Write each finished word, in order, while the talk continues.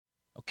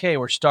Okay,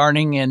 we're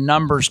starting in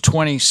Numbers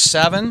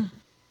 27,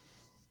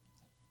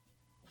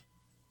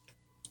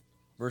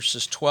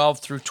 verses 12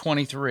 through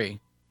 23.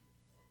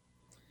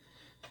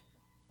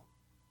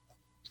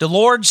 The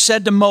Lord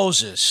said to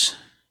Moses,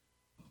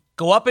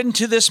 "Go up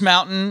into this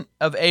mountain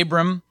of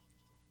Abram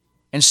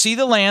and see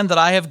the land that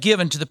I have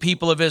given to the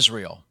people of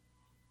Israel.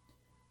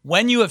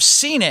 When you have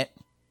seen it,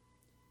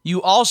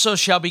 you also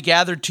shall be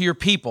gathered to your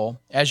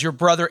people as your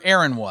brother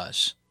Aaron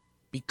was,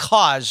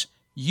 because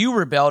you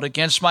rebelled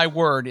against my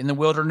word in the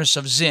wilderness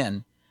of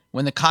Zin,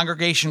 when the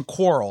congregation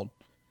quarreled,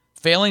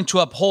 failing to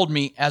uphold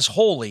me as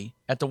holy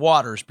at the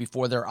waters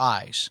before their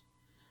eyes.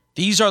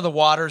 These are the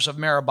waters of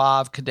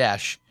Meribah of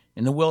Kadesh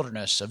in the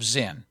wilderness of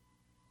Zin."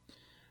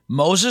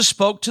 Moses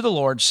spoke to the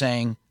Lord,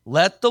 saying,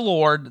 "Let the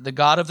Lord, the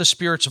God of the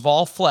spirits of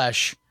all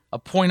flesh,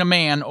 appoint a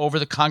man over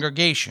the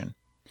congregation,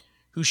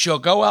 who shall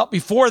go out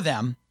before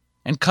them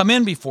and come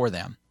in before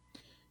them,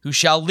 who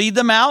shall lead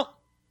them out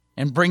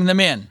and bring them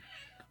in,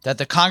 that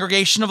the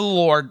congregation of the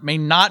Lord may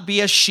not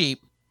be as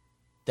sheep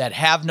that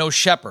have no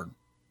shepherd."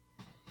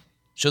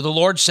 So the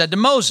Lord said to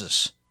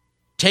Moses,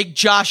 "Take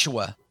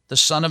Joshua, the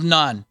son of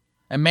Nun,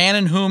 a man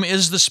in whom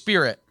is the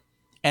Spirit,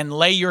 and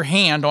lay your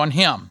hand on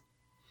him.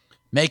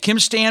 Make him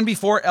stand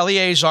before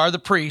Eleazar the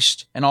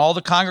priest and all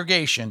the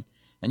congregation,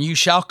 and you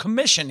shall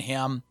commission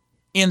him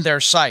in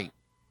their sight.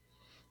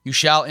 You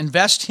shall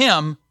invest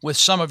him with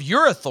some of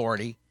your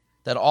authority,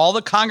 that all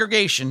the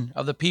congregation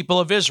of the people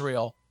of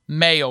Israel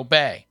may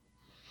obey.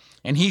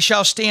 And he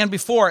shall stand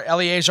before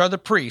Eleazar the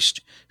priest,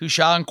 who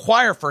shall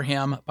inquire for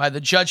him by the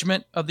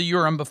judgment of the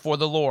Urim before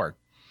the Lord.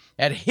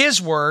 At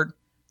his word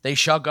they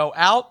shall go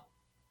out,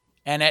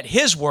 and at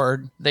his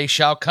word they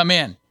shall come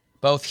in,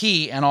 both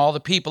he and all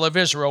the people of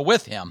Israel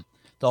with him,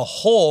 the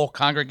whole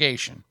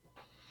congregation."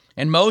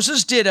 And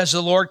Moses did as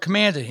the Lord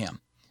commanded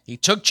him. He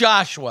took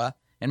Joshua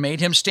and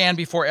made him stand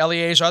before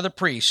Eleazar the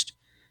priest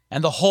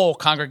and the whole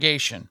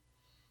congregation.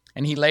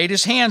 And he laid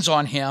his hands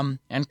on him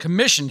and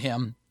commissioned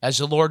him as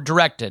the Lord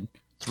directed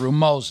through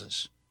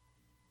Moses.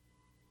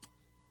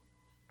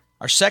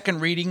 Our second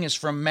reading is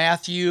from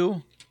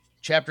Matthew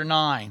chapter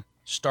 9,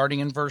 starting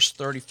in verse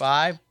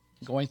 35,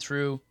 going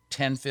through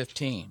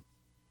 10:15.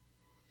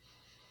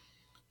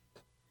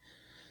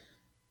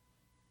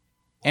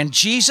 And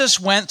Jesus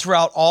went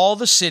throughout all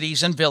the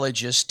cities and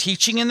villages,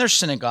 teaching in their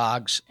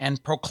synagogues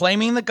and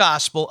proclaiming the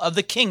gospel of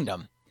the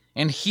kingdom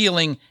and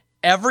healing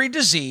every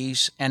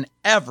disease and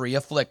every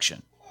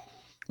affliction.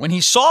 When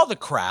he saw the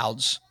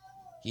crowds,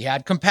 he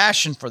had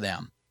compassion for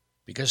them,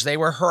 because they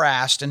were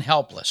harassed and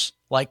helpless,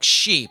 like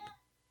sheep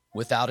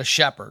without a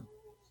shepherd.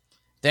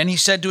 Then he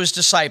said to his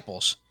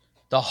disciples,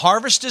 "The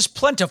harvest is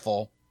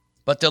plentiful,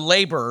 but the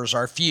laborers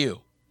are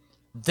few.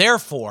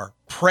 Therefore,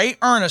 pray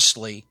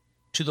earnestly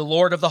to the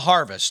Lord of the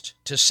harvest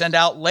to send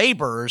out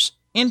laborers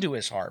into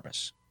his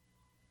harvest."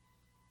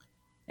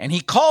 And he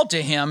called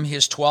to him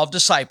his 12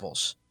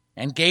 disciples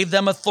and gave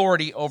them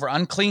authority over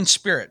unclean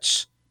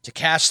spirits, to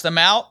cast them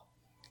out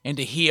and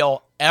to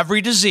heal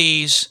every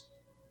disease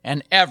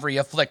and every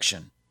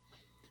affliction.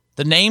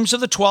 The names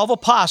of the 12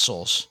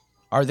 apostles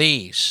are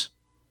these: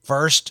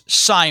 first,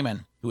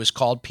 Simon, who is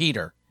called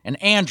Peter, and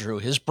Andrew,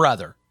 his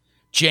brother,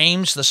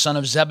 James, the son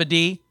of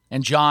Zebedee,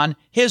 and John,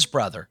 his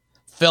brother,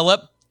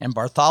 Philip and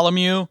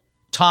Bartholomew,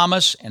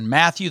 Thomas and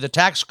Matthew, the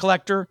tax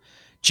collector,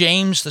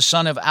 James, the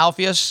son of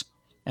Alphaeus,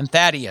 and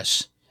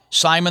Thaddeus,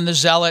 Simon the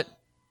zealot,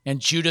 and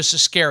Judas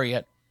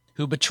Iscariot,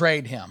 who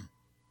betrayed him.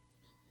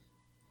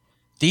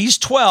 These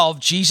 12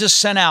 Jesus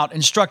sent out,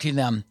 instructing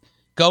them,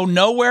 "Go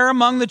nowhere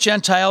among the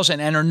Gentiles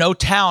and enter no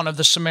town of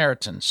the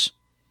Samaritans,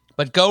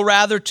 but go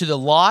rather to the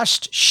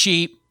lost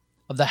sheep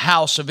of the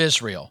house of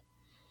Israel,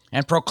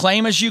 and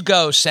proclaim as you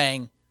go,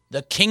 saying,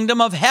 the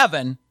kingdom of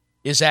heaven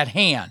is at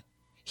hand.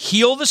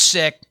 Heal the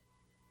sick,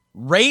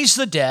 raise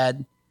the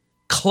dead,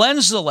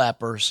 cleanse the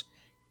lepers,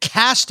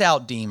 cast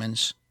out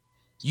demons.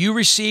 You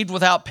received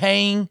without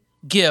paying,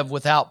 give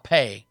without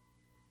pay.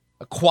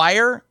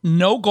 Acquire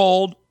no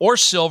gold or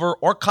silver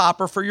or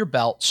copper for your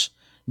belts,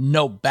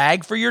 no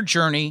bag for your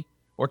journey,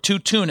 or 2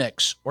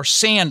 tunics, or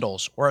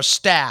sandals, or a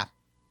staff,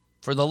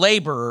 for the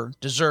laborer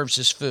deserves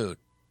his food.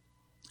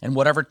 And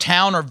whatever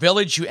town or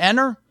village you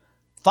enter,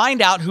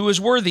 find out who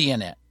is worthy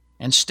in it,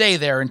 and stay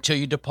there until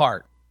you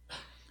depart.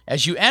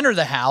 As you enter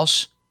the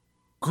house,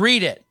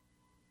 greet it.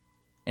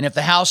 And if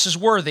the house is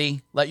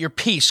worthy, let your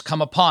peace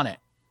come upon it.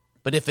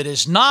 But if it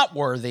is not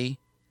worthy,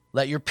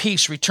 let your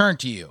peace return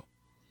to you.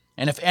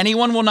 And if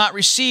anyone will not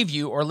receive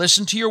you or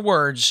listen to your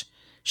words,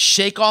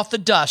 shake off the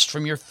dust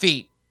from your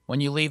feet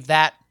when you leave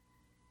that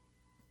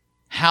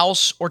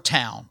house or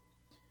town.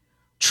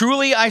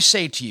 Truly I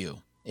say to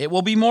you, it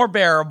will be more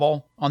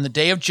bearable on the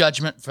day of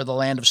judgment for the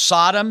land of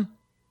Sodom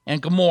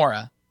and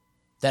Gomorrah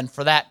than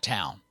for that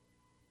town."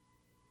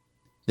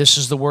 This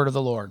is the word of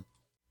the Lord.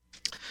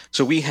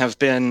 So we have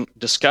been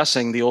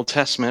discussing the Old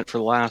Testament for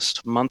the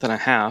last month and a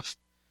half,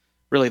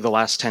 really the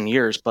last 10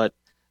 years, but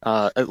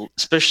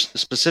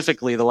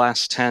specifically the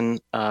last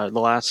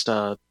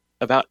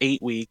about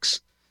 8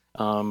 weeks.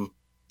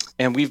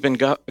 And we've been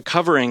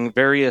covering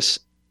various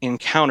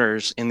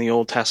encounters in the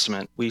Old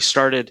Testament. We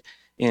started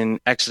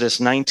in Exodus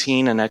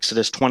 19 and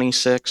Exodus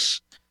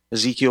 26,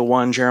 Ezekiel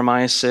 1,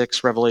 Jeremiah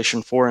 6,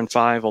 Revelation 4 and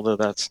 5, although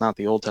that's not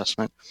the Old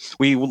Testament.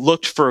 We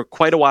looked for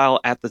quite a while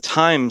at the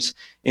times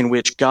in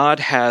which God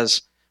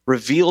has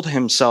revealed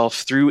himself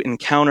through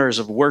encounters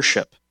of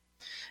worship.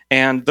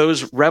 And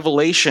those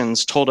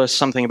revelations told us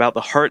something about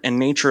the heart and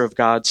nature of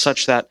God,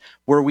 such that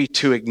were we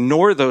to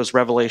ignore those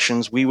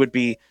revelations, we would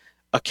be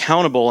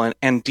accountable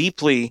and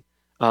deeply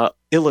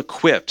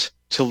ill-equipped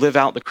to live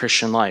out the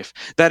Christian life.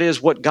 That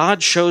is, what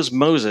God shows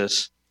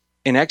Moses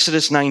in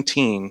Exodus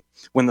 19,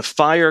 when the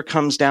fire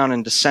comes down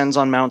and descends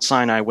on Mount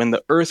Sinai, when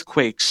the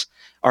earthquakes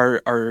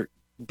are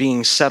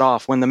being set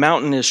off, when the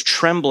mountain is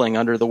trembling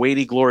under the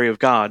weighty glory of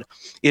God,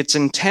 it's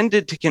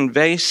intended to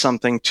convey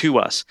something to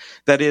us.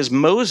 That is,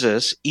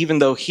 Moses, even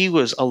though he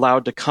was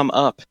allowed to come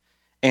up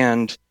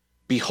and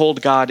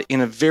behold God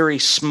in a very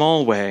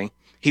small way,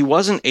 he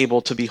wasn't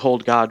able to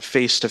behold God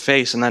face to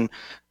face. And then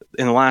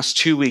in the last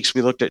 2 weeks,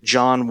 we looked at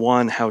John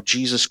 1, how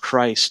Jesus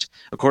Christ,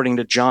 according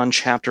to John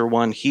chapter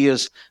 1, he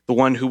is the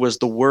one who was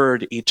the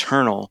Word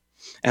eternal.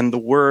 And the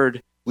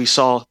Word, we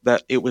saw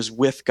that it was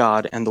with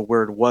God and the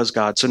Word was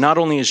God. So not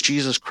only is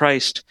Jesus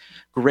Christ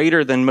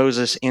greater than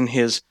Moses in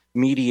his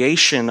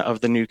mediation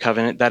of the new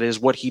covenant, that is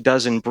what he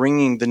does in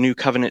bringing the new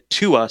covenant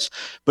to us,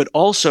 but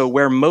also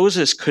where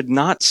Moses could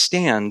not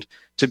stand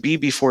to be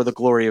before the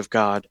glory of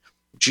God,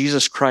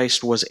 Jesus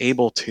Christ was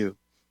able to.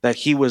 That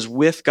he was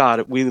with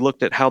God. We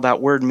looked at how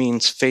that word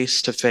means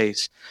face to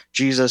face.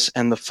 Jesus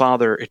and the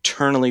Father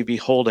eternally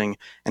beholding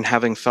and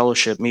having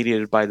fellowship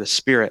mediated by the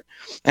Spirit.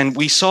 And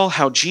we saw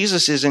how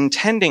Jesus is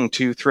intending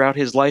to, throughout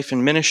his life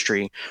and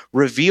ministry,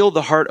 reveal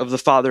the heart of the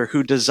Father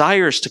who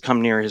desires to come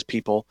near his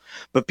people,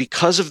 but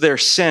because of their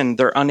sin,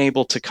 they're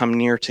unable to come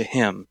near to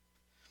him.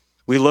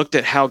 We looked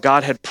at how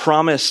God had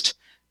promised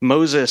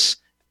Moses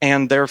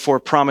and therefore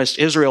promised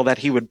Israel that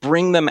he would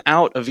bring them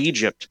out of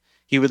Egypt.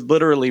 He would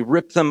literally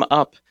rip them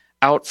up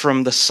out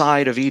from the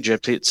side of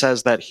Egypt. It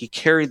says that he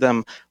carried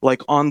them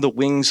like on the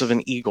wings of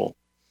an eagle.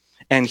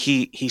 And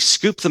he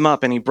scooped them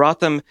up and he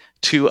brought them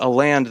to a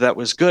land that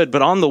was good.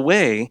 But on the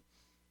way,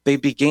 they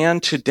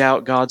began to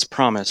doubt God's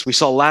promise. We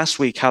saw last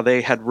week how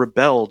they had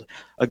rebelled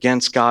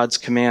against God's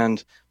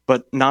command,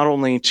 but not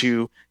only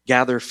to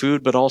gather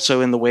food, but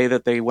also in the way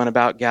that they went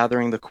about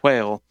gathering the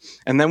quail.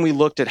 And then we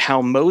looked at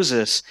how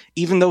Moses,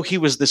 even though he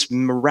was this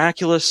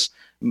miraculous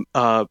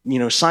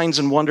signs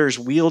and wonders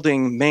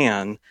wielding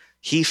man,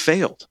 he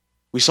failed.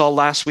 We saw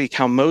last week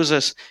how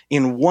Moses,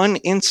 in one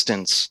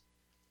instance,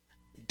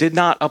 did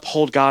not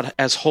uphold God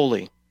as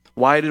holy.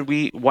 Why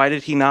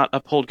did he not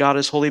uphold God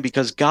as holy?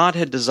 Because God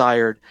had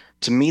desired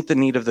to meet the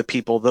need of the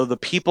people, though the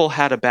people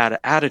had a bad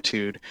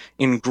attitude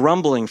in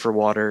grumbling for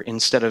water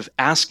instead of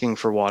asking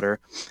for water.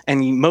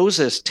 And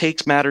Moses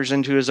takes matters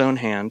into his own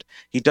hand.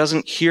 He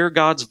doesn't hear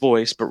God's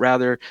voice, but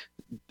rather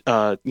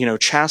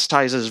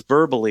chastises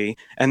verbally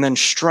and then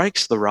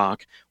strikes the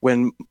rock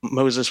when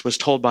Moses was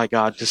told by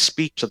God to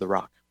speak to the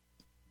rock.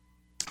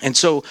 And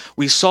so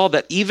we saw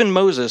that even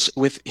Moses,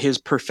 with his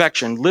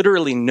perfection,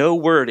 literally no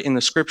word in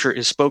the scripture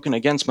is spoken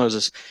against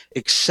Moses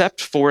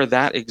except for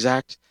that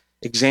exact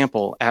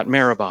example at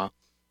Meribah.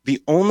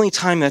 The only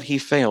time that he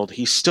failed,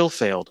 he still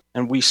failed.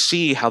 And we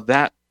see how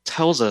that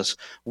tells us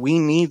we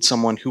need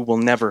someone who will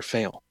never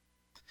fail.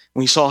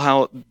 We saw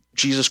how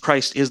Jesus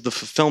Christ is the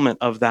fulfillment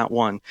of that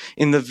one.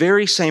 In the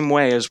very same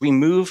way, as we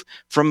move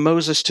from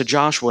Moses to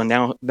Joshua,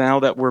 now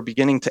that we're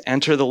beginning to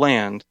enter the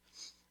land,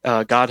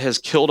 God has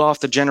killed off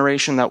the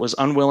generation that was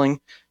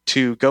unwilling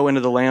to go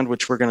into the land,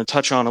 which we're going to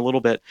touch on a little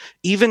bit.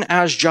 Even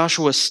as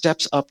Joshua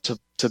steps up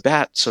to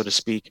bat, so to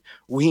speak,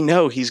 we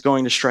know he's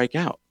going to strike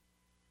out.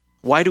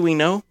 Why do we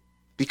know?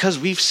 Because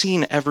we've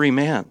seen every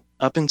man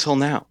up until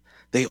now.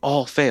 They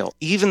all fail.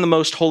 Even the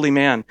most holy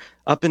man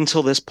up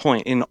until this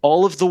point in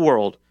all of the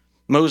world,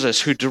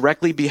 Moses, who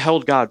directly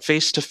beheld God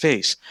face to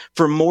face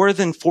for more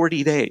than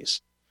 40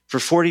 days, for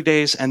 40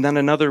 days and then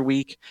another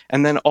week,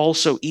 and then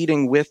also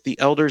eating with the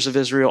elders of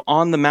Israel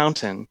on the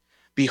mountain,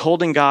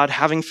 beholding God,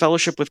 having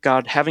fellowship with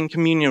God, having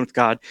communion with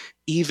God,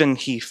 even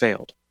he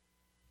failed.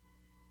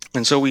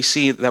 And so we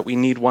see that we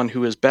need one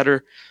who is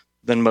better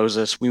than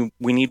Moses. We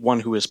need one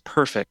who is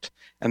perfect,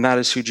 and that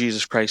is who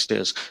Jesus Christ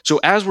is. So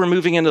as we're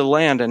moving into the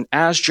land and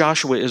as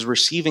Joshua is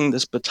receiving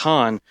this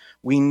baton,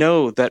 we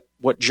know that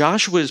what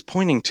Joshua is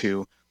pointing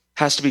to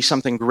has to be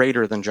something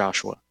greater than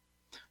Joshua.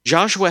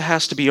 Joshua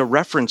has to be a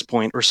reference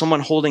point or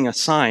someone holding a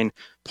sign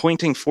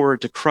pointing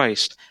forward to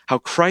Christ, how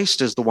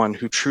Christ is the one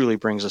who truly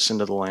brings us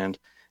into the land.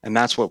 And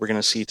that's what we're going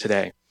to see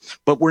today.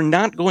 But we're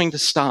not going to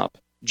stop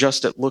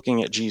just at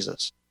looking at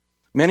Jesus.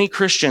 Many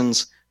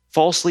Christians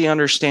falsely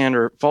understand,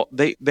 or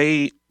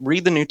they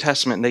read the New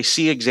Testament and they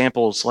see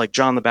examples like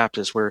John the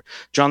Baptist, where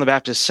John the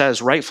Baptist says,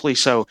 rightfully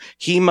so,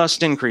 he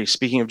must increase,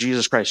 speaking of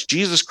Jesus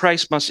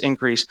Christ must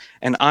increase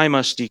and I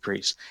must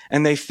decrease.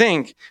 And they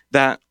think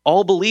that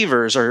all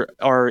believers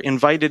are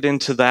invited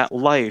into that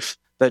life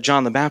that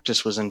John the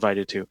Baptist was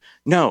invited to.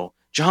 No,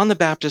 John the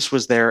Baptist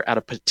was there at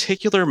a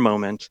particular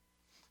moment,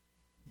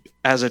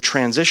 as a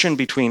transition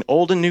between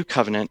Old and New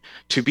Covenant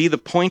to be the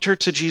pointer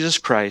to Jesus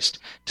Christ,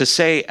 to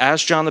say,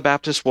 as John the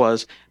Baptist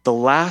was, the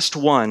last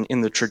one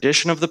in the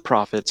tradition of the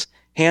prophets,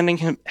 handing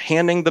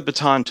the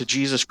baton to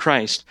Jesus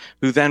Christ,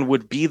 who then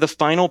would be the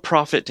final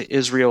prophet to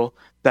Israel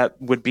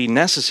that would be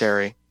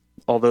necessary,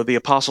 although the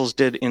apostles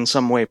did in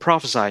some way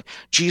prophesy,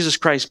 Jesus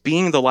Christ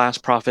being the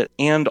last prophet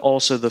and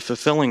also the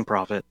fulfilling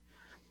prophet.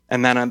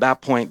 And then at that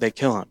point, they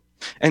kill him.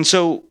 And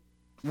so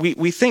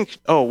we think,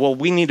 oh, well,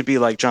 we need to be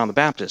like John the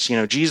Baptist.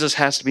 Jesus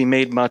has to be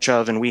made much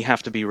of, and we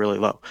have to be really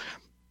low.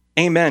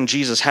 Amen,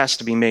 Jesus has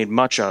to be made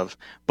much of,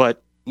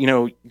 but,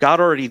 God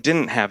already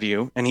didn't have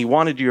you, and he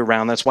wanted you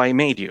around. That's why he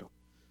made you.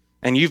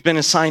 And you've been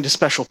assigned a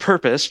special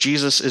purpose.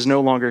 Jesus is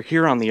no longer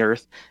here on the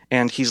earth,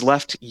 and he's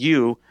left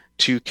you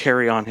to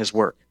carry on his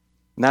work.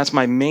 And that's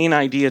my main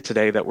idea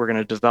today that we're going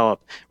to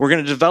develop. We're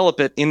going to develop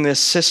it in this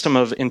system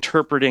of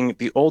interpreting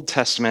the Old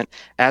Testament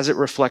as it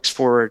reflects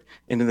forward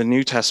into the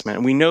New Testament.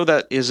 And we know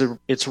that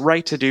it's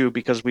right to do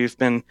because we've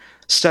been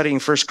studying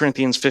 1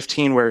 Corinthians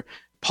 15, where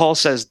Paul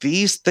says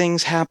these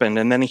things happened,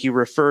 and then he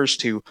refers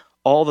to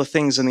all the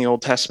things in the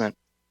Old Testament.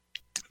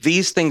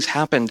 These things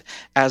happened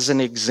as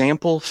an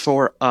example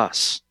for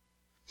us.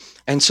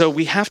 And so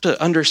we have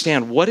to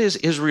understand, what is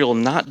Israel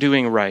not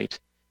doing right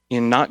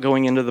in not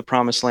going into the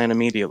promised land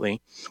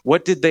immediately?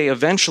 What did they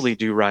eventually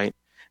do right?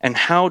 And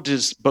how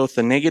does both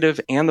the negative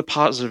and the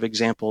positive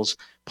examples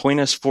point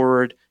us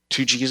forward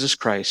to Jesus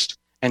Christ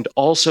and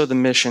also the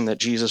mission that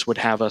Jesus would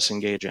have us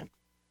engage in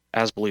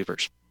as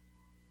believers?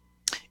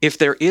 If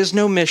there is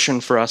no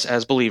mission for us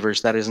as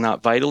believers that is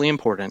not vitally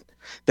important,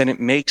 then it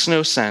makes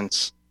no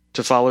sense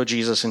to follow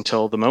Jesus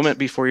until the moment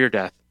before your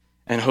death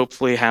and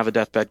hopefully have a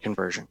deathbed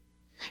conversion.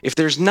 If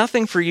there's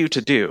nothing for you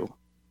to do,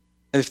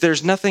 if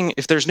there's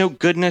no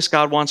goodness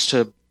God wants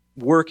to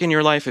work in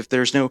your life, if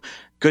there's no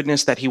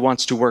goodness that he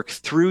wants to work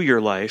through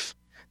your life,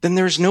 then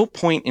there's no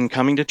point in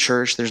coming to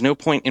church. There's no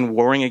point in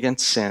warring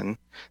against sin.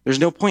 There's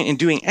no point in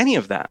doing any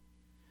of that,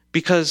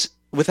 because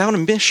without a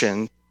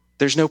mission,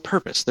 there's no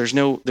purpose. There's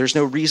no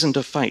reason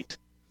to fight.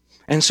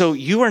 And so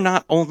you are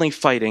not only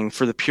fighting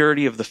for the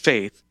purity of the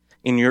faith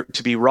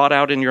to be wrought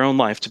out in your own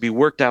life, to be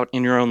worked out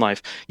in your own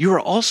life. You are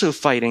also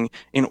fighting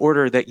in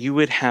order that you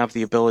would have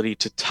the ability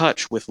to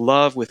touch with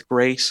love, with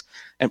grace,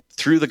 and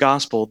through the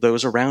gospel,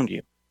 those around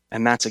you.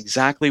 And that's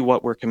exactly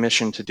what we're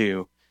commissioned to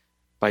do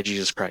by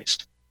Jesus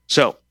Christ.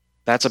 So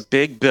that's a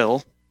big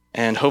bill,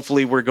 and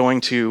hopefully we're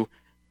going to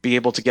be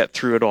able to get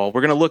through it all.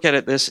 We're going to look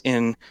at this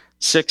in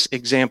 6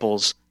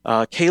 examples.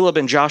 Caleb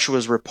and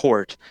Joshua's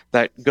report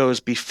that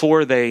goes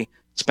before they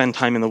spend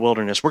time in the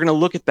wilderness. We're going to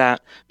look at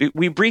that.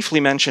 We briefly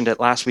mentioned it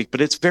last week,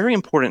 but it's very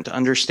important to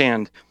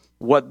understand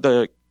what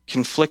the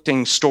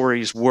conflicting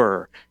stories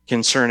were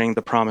concerning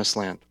the promised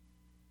land.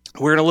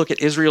 We're going to look at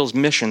Israel's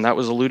mission. That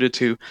was alluded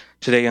to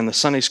today in the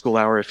Sunday school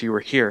hour if you were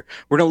here.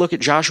 We're going to look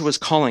at Joshua's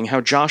calling, how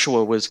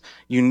Joshua was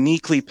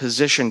uniquely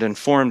positioned and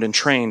formed and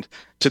trained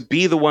to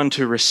be the one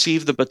to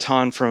receive the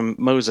baton from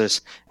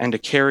Moses and to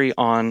carry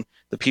on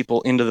the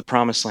people into the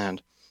promised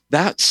land.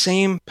 That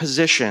same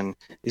position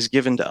is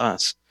given to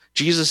us.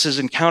 Jesus'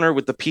 encounter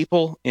with the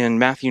people in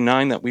Matthew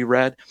 9 that we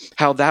read,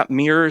 how that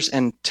mirrors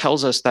and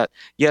tells us that,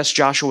 yes,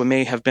 Joshua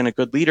may have been a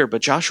good leader,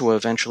 but Joshua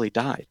eventually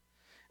died.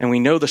 And we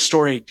know the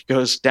story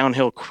goes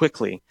downhill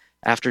quickly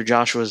after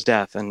Joshua's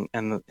death and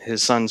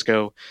his sons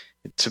go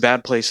to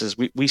bad places.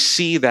 We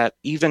see that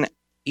even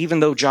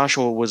though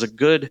Joshua was a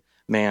good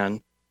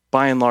man,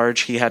 by and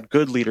large, he had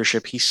good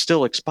leadership, he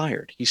still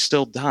expired. He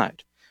still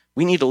died.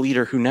 We need a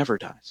leader who never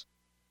dies.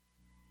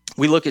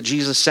 We look at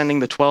Jesus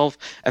sending the 12,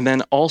 and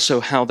then also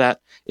how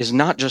that is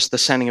not just the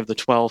sending of the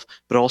 12,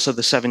 but also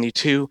the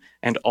 72,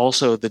 and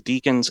also the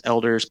deacons,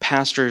 elders,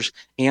 pastors,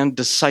 and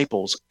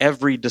disciples.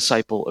 Every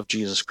disciple of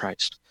Jesus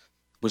Christ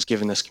was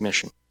given this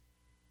commission.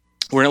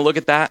 We're going to look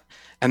at that,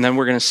 and then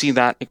we're going to see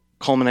that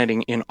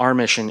culminating in our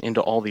mission into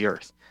all the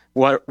earth.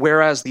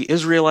 Whereas the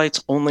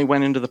Israelites only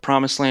went into the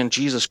promised land,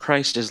 Jesus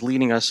Christ is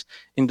leading us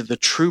into the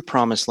true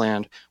promised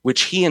land,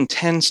 which he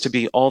intends to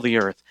be all the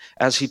earth,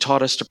 as he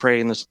taught us to pray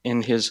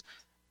in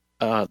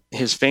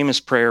his famous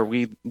prayer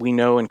we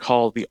know and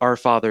call the Our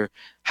Father.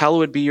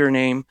 Hallowed be your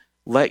name.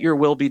 Let your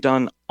will be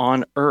done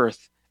on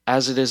earth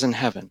as it is in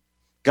heaven.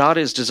 God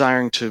is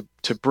desiring to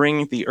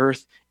bring the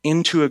earth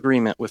into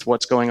agreement with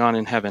what's going on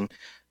in heaven.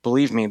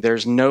 Believe me,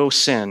 there's no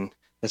sin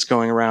that's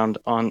going around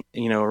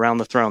around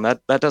the throne.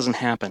 That doesn't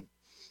happen.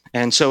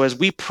 And so as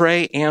we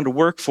pray and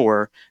work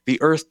for the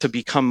earth to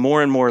become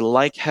more and more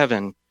like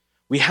heaven,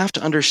 we have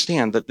to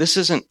understand that this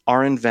isn't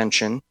our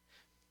invention,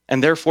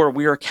 and therefore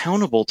we are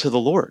accountable to the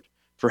Lord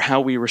for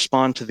how we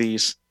respond to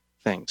these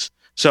things.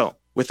 So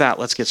with that,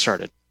 let's get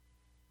started.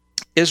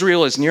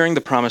 Israel is nearing the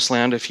promised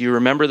land. If you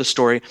remember the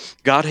story,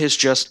 God has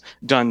just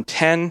done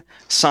 10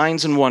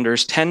 signs and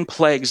wonders, 10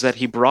 plagues that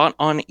he brought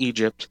on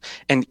Egypt.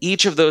 And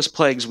each of those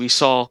plagues, we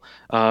saw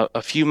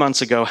a few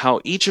months ago,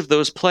 how each of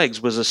those plagues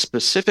was a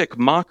specific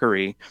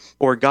mockery,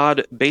 or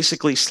God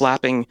basically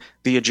slapping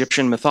the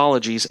Egyptian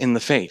mythologies in the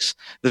face.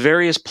 The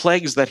various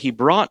plagues that he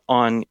brought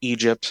on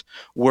Egypt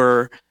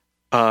were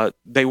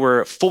they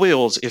were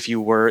foils, if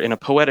you were, in a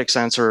poetic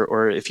sense,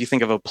 or if you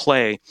think of a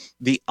play,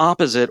 the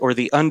opposite or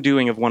the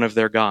undoing of one of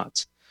their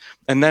gods.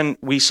 And then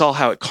we saw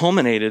how it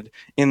culminated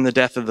in the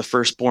death of the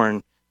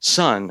firstborn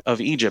son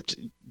of Egypt,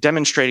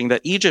 demonstrating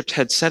that Egypt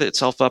had set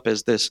itself up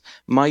as this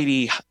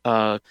mighty,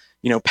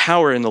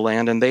 power in the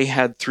land, and they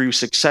had, through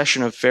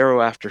succession of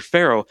pharaoh after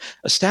pharaoh,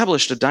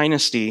 established a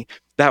dynasty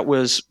that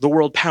was the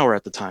world power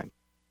at the time.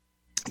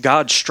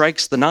 God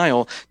strikes the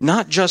Nile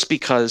not just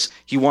because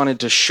he wanted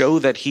to show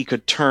that he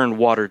could turn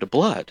water to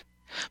blood,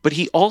 but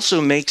he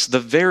also makes the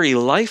very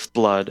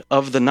lifeblood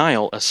of the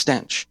Nile a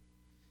stench.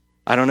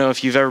 I don't know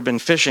if you've ever been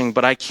fishing,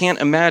 but I can't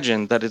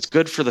imagine that it's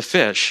good for the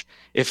fish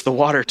if the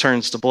water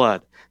turns to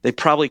blood. They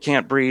probably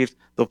can't breathe.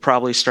 They'll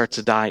probably start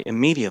to die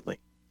immediately.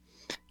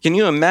 Can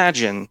you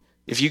imagine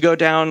if you go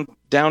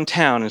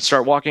downtown and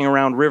start walking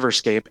around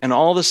Riverscape, and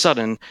all of a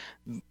sudden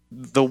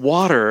the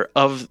water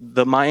of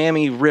the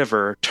Miami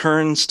River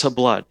turns to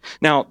blood?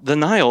 Now, the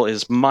Nile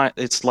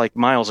it's like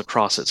miles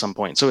across at some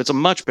point, so it's a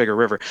much bigger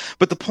river.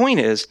 But the point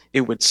is,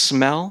 it would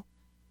smell,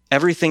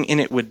 everything in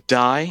it would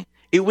die.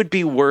 It would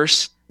be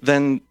worse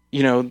than,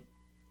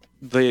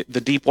 the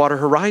Deepwater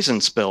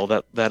Horizon spill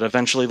that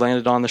eventually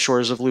landed on the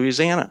shores of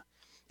Louisiana.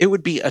 It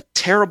would be a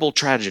terrible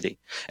tragedy.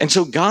 And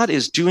so God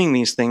is doing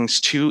these things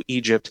to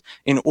Egypt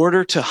in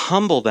order to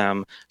humble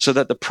them so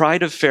that the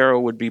pride of Pharaoh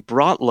would be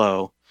brought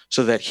low,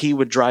 so that he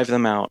would drive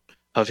them out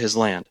of his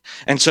land.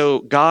 And so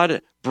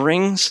God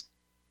brings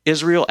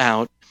Israel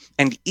out,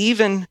 and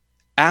even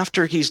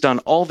after he's done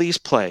all these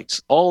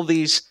plagues, all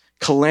these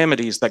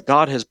calamities that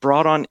God has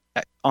brought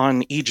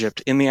on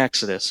Egypt in the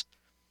Exodus,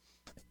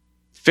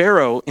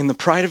 Pharaoh, in the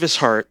pride of his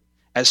heart,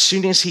 as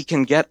soon as he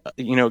can get,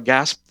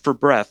 gasp for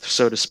breath,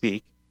 so to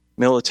speak,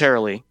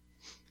 militarily,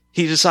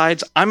 he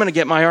decides, I'm going to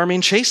get my army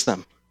and chase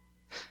them.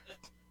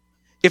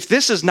 If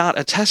this is not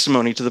a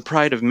testimony to the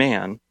pride of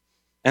man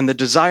and the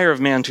desire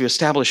of man to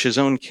establish his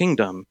own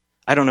kingdom,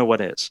 I don't know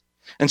what is.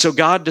 And so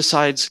God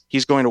decides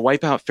he's going to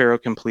wipe out Pharaoh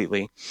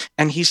completely,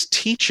 and he's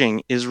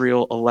teaching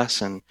Israel a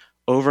lesson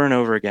over and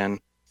over again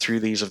through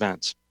these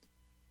events.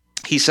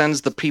 He sends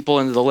the people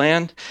into the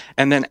land,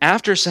 and then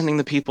after sending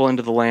the people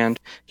into the land,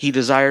 he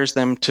desires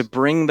them to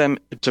bring them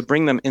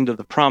into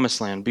the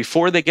promised land.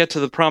 Before they get to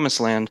the promised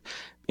land,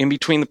 in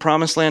between the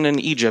promised land and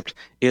Egypt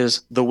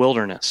is the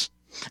wilderness.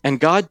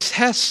 And God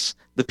tests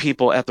the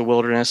people at the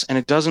wilderness, and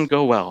it doesn't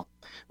go well.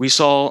 We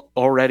saw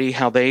already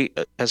how they,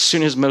 as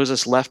soon as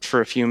Moses left for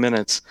a few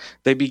minutes,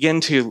 they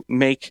begin to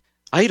make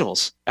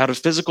idols out of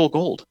physical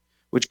gold,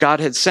 which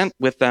God had sent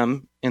with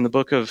them in the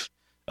book of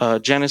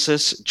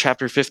Genesis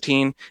chapter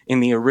 15.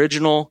 In the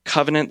original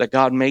covenant that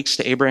God makes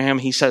to Abraham,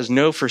 he says,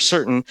 know for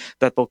certain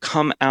that they'll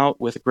come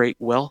out with great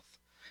wealth.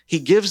 He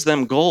gives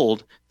them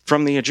gold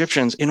from the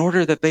Egyptians in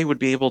order that they would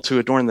be able to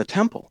adorn the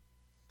temple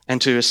and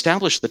to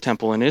establish the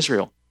temple in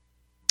Israel.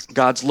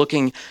 God's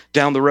looking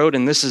down the road,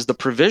 and this is the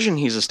provision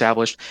he's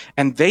established,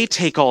 and they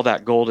take all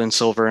that gold and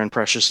silver and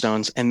precious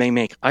stones and they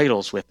make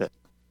idols with it.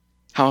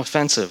 How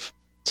offensive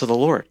to the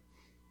Lord.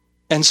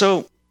 And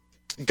so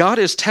God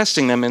is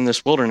testing them in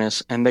this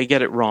wilderness, and they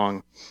get it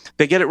wrong.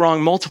 They get it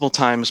wrong multiple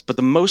times, but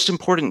the most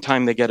important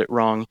time they get it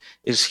wrong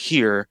is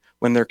here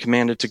when they're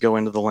commanded to go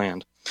into the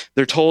land.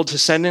 They're told to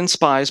send in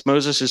spies.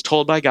 Moses is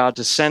told by God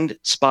to send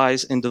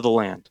spies into the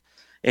land.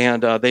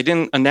 And they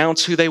didn't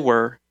announce who they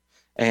were,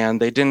 and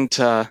they didn't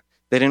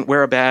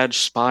wear a badge,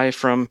 spy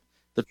from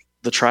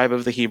the tribe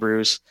of the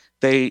Hebrews.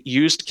 They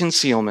used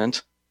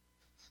concealment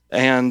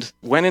and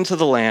went into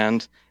the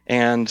land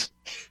and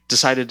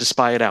decided to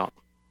spy it out.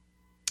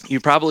 You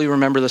probably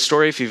remember the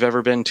story if you've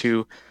ever been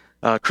to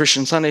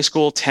Christian Sunday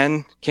school.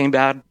 10 came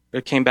back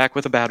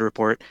with a bad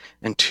report,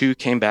 and 2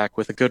 came back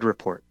with a good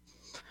report.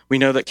 We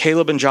know that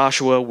Caleb and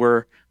Joshua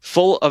were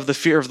full of the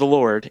fear of the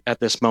Lord at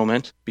this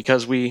moment,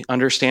 because we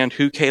understand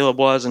who Caleb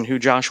was and who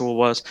Joshua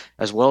was,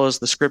 as well as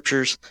the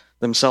scriptures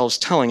themselves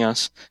telling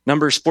us.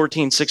 Numbers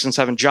 14, 6 and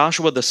 7,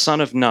 Joshua the son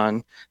of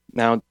Nun.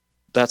 Now,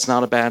 that's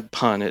not a bad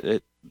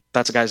pun.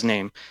 That's a guy's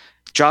name.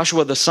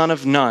 Joshua the son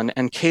of Nun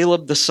and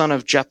Caleb the son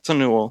of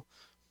Jephthanuel,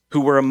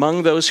 who were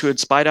among those who had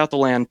spied out the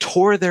land,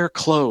 tore their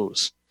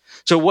clothes.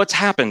 So what's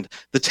happened?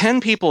 The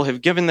 10 people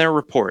have given their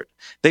report.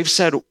 They've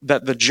said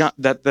that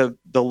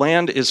the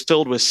land is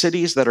filled with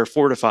cities that are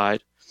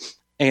fortified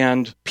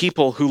and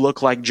people who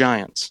look like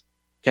giants.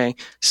 Okay?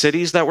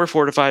 Cities that were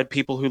fortified,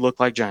 people who look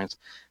like giants.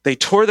 They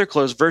tore their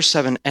clothes, verse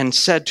 7, and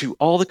said to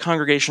all the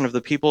congregation of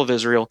the people of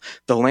Israel,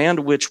 the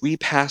land which we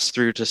passed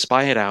through to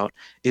spy it out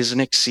is an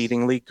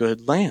exceedingly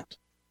good land.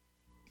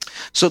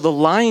 So the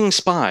lying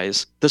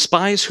spies, the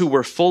spies who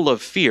were full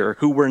of fear,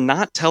 who were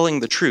not telling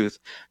the truth,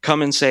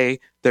 come and say,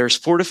 there's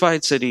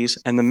fortified cities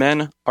and the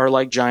men are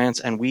like giants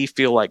and we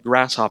feel like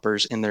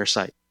grasshoppers in their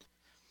sight.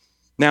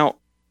 Now,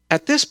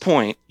 at this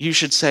point, you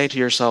should say to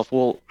yourself,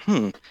 well,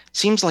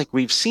 seems like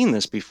we've seen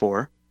this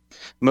before.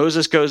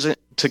 Moses goes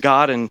to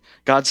God and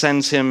God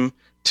sends him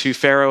to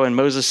Pharaoh, and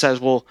Moses says,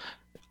 well,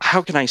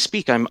 how can I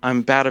speak?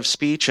 I'm bad of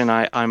speech and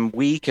I'm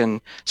weak.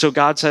 And so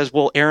God says,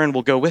 well, Aaron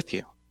will go with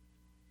you,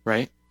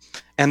 right?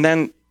 And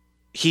then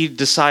he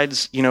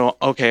decides,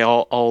 okay,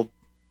 I'll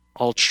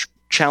I'll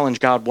challenge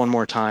God one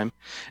more time.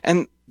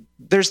 And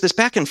there's this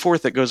back and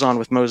forth that goes on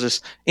with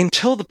Moses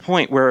until the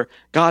point where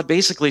God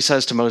basically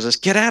says to Moses,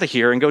 get out of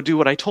here and go do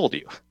what I told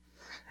you.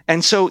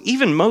 And so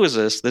even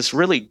Moses, this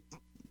really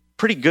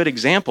pretty good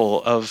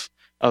example of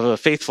a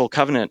faithful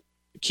covenant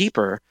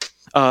keeper,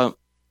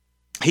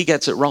 he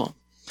gets it wrong.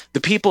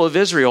 The people of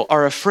Israel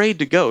are afraid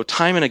to go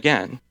time and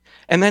again.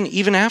 And then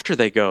even after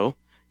they go,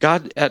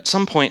 God at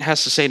some point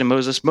has to say to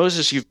Moses,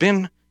 Moses, you've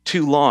been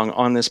too long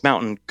on this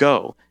mountain.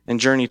 Go and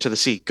journey to the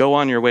sea. Go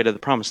on your way to the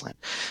promised land.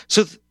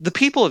 So the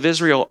people of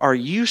Israel are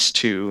used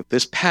to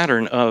this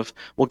pattern of,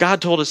 well,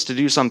 God told us to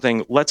do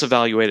something. Let's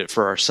evaluate it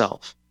for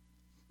ourselves.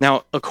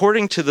 Now,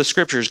 according to the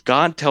scriptures,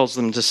 God tells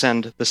them to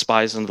send the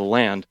spies into the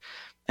land,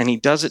 and he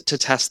does it to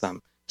test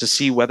them, to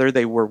see whether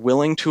they were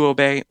willing to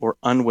obey or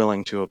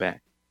unwilling to obey.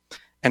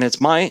 And it's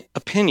my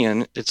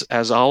opinion, it's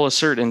as I'll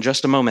assert in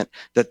just a moment,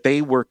 that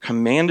they were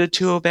commanded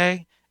to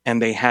obey,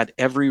 and they had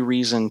every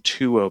reason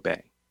to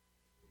obey.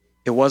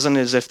 It wasn't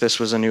as if this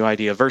was a new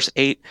idea. Verse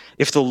 8,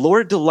 if the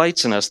Lord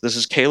delights in us, this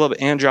is Caleb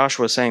and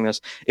Joshua saying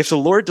this, if the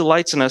Lord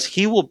delights in us,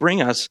 he will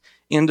bring us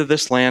into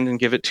this land and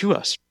give it to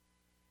us,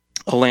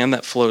 a land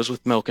that flows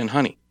with milk and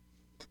honey.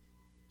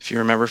 If you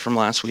remember from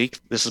last week,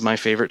 this is my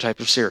favorite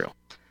type of cereal,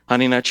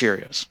 Honey Nut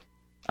Cheerios.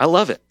 I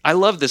love it. I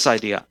love this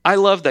idea. I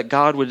love that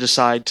God would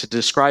decide to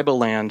describe a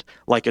land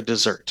like a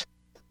dessert.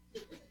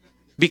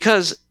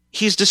 Because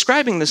he's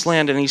describing this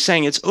land and he's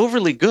saying it's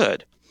overly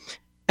good.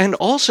 And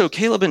also,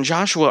 Caleb and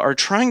Joshua are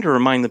trying to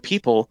remind the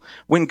people,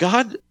 when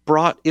God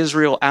brought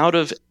Israel out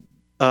of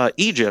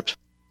Egypt,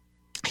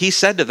 he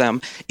said to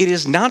them, it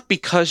is not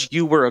because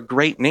you were a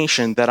great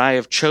nation that I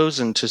have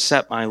chosen to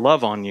set my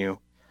love on you,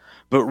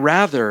 but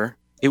rather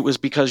it was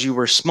because you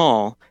were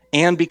small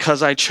and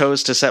because I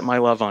chose to set my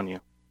love on you.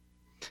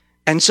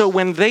 And so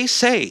when they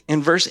say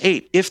in verse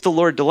 8, if the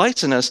Lord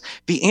delights in us,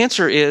 the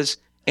answer is,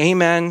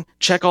 amen,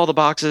 check all the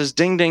boxes,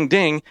 ding, ding,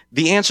 ding.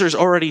 The answer is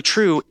already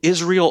true.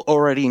 Israel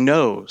already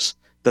knows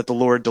that the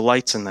Lord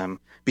delights in them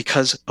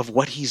because of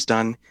what he's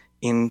done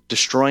in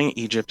destroying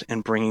Egypt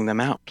and bringing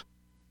them out.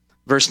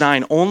 Verse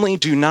 9, only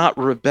do not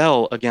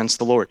rebel against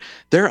the Lord.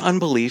 Their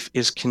unbelief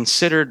is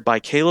considered by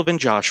Caleb and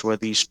Joshua,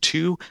 these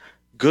two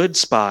good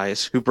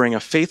spies who bring a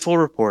faithful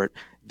report.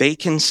 They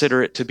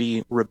consider it to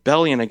be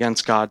rebellion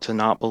against God to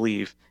not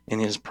believe in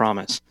his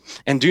promise.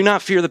 And do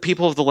not fear the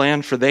people of the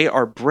land, for they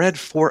are bread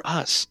for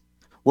us.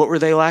 What were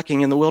they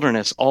lacking in the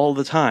wilderness all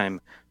the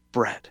time?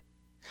 Bread.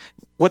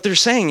 What they're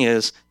saying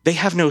is they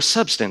have no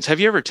substance. Have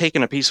you ever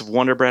taken a piece of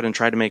Wonder Bread and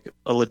tried to make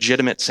a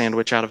legitimate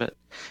sandwich out of it?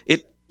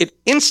 It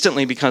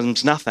instantly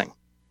becomes nothing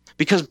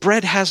because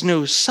bread has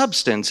no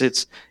substance.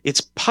 It's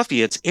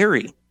puffy, it's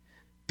airy.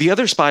 The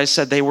other spies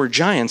said they were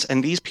giants,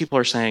 and these people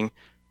are saying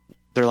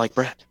they're like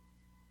bread.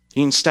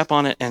 You can step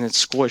on it and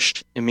it's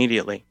squished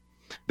immediately.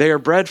 They are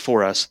bread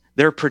for us.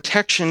 Their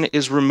protection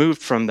is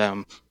removed from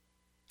them,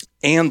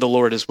 and the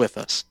Lord is with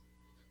us.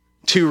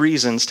 Two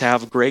reasons to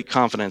have great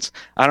confidence.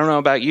 I don't know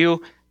about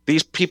you.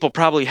 These people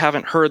probably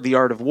haven't heard the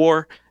art of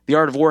war. The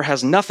art of war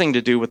has nothing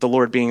to do with the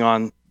Lord being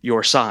on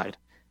your side.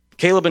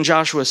 Caleb and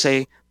Joshua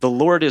say the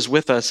Lord is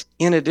with us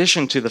in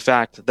addition to the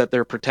fact that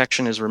their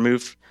protection is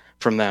removed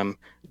from them.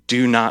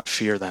 Do not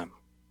fear them.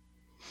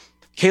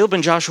 Caleb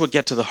and Joshua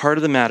get to the heart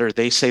of the matter.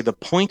 They say the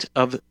point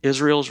of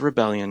Israel's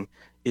rebellion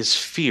is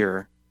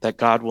fear that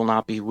God will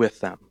not be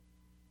with them.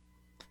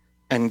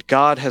 And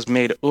God has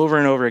made over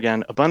and over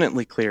again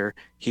abundantly clear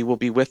he will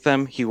be with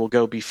them, he will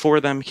go before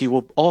them, he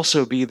will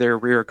also be their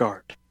rear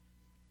guard.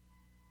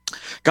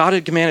 God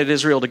had commanded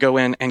Israel to go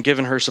in and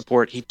given her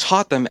support. He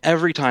taught them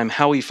every time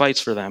how he fights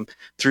for them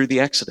through the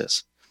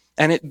Exodus.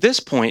 And at this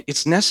point,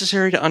 it's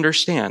necessary to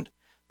understand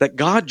that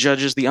God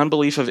judges the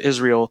unbelief of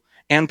Israel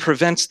and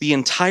prevents the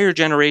entire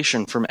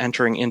generation from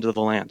entering into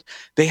the land.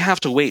 They have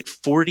to wait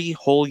 40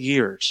 whole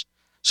years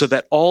so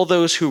that all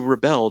those who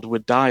rebelled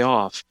would die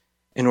off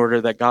in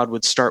order that God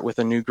would start with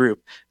a new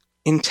group,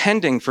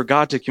 intending for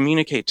God to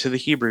communicate to the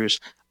Hebrews,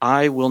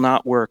 I will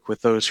not work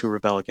with those who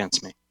rebel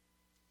against me.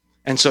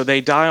 And so they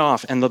die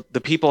off, and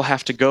the people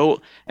have to go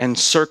and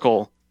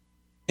circle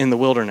in the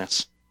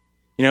wilderness.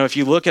 You know, if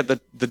you look at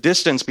the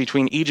distance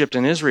between Egypt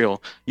and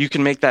Israel, you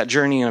can make that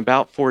journey in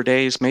about 4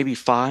 days, maybe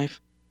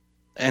 5.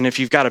 And if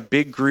you've got a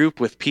big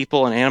group with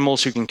people and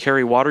animals who can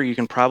carry water, you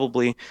can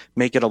probably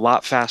make it a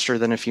lot faster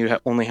than if you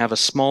only have a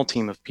small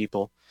team of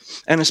people.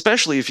 And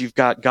especially if you've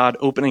got God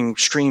opening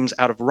streams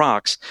out of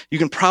rocks, you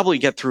can probably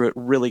get through it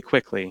really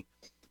quickly.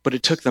 But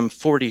it took them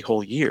 40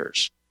 whole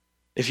years.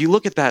 If you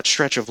look at that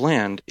stretch of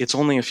land, it's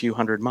only a few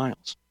hundred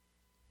miles.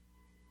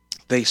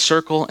 They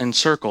circle and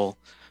circle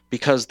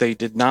because they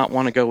did not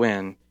want to go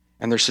in,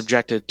 and they're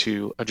subjected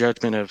to a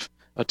judgment of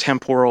a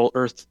temporal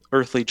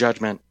earthly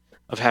judgment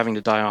of having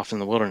to die off in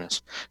the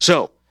wilderness.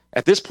 So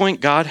at this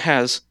point, God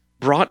has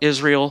brought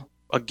Israel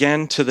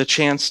again to the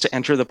chance to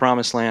enter the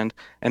promised land,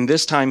 and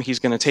this time he's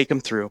going to take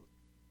them through.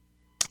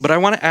 But I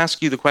want to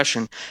ask you the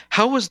question,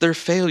 how was their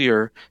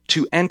failure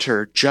to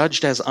enter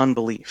judged as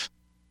unbelief?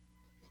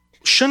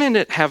 Shouldn't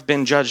it have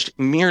been judged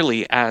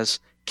merely as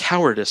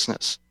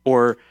cowardice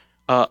or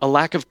a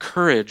lack of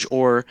courage,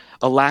 or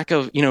a lack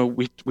of,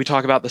 we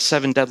talk about the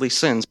 7 deadly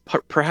sins.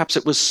 Perhaps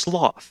it was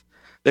sloth.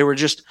 They were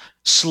just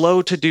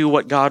slow to do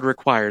what God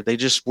required. They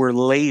just were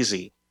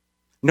lazy.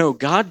 No,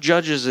 God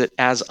judges it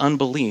as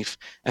unbelief.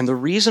 And the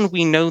reason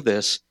we know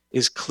this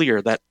is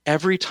clear, that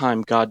every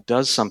time God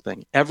does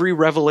something, every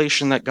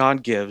revelation that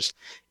God gives,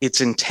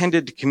 it's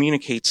intended to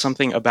communicate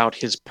something about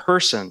his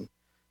person,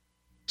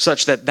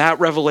 such that that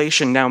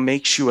revelation now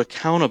makes you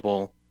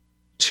accountable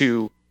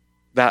to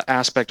that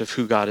aspect of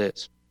who God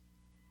is.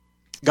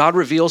 God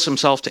reveals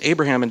himself to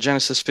Abraham in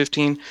Genesis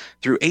 15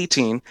 through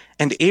 18,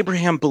 and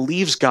Abraham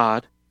believes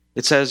God.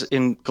 It says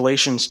in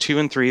Galatians 2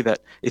 and 3 that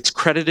it's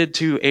credited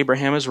to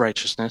Abraham as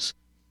righteousness.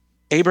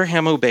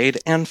 Abraham obeyed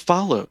and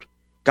followed.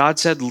 God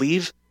said,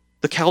 leave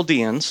the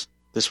Chaldeans,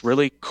 this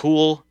really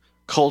cool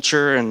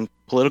culture and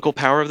political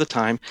power of the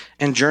time,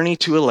 and journey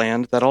to a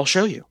land that I'll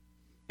show you.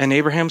 And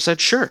Abraham said,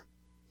 sure.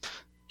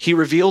 He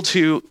revealed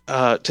to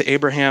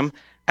Abraham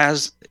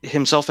as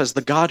himself as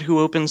the God who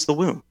opens the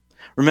womb.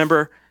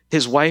 Remember,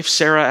 his wife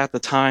Sarah at the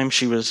time,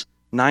 she was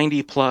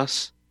 90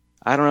 plus.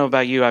 I don't know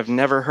about you, I've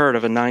never heard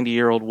of a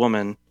 90-year-old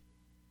woman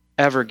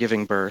ever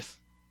giving birth.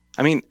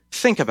 I mean,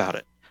 think about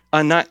it. A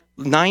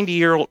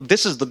 90-year-old,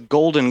 this is the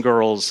Golden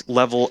Girls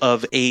level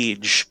of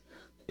age.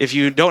 If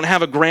you don't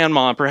have a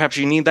grandma, perhaps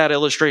you need that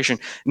illustration.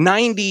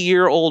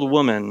 90-year-old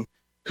woman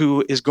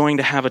who is going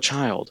to have a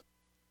child.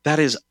 That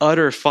is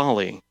utter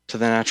folly to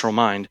the natural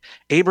mind.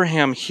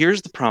 Abraham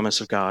hears the promise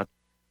of God,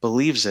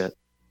 believes it.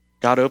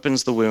 God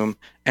opens the womb.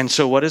 And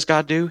so what does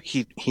God do?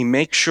 He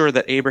makes sure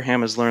that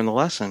Abraham has learned the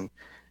lesson.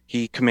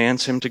 He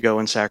commands him to go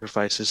and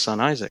sacrifice his son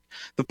Isaac.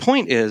 The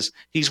point is,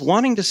 he's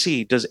wanting to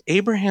see, does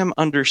Abraham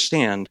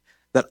understand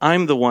that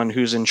I'm the one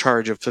who's in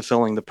charge of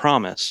fulfilling the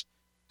promise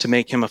to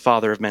make him a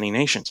father of many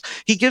nations?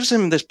 He gives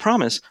him this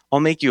promise,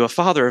 I'll make you a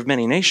father of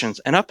many nations.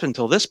 And up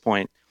until this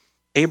point,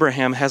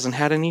 Abraham hasn't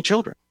had any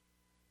children.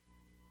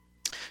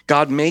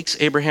 God makes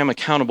Abraham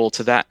accountable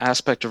to that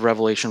aspect of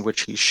revelation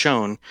which he's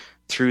shown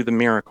through the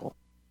miracle.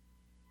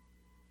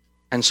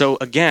 And so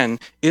again,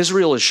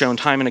 Israel is shown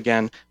time and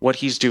again what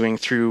he's doing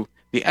through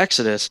the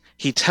Exodus.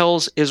 He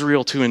tells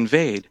Israel to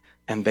invade,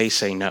 and they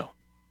say no.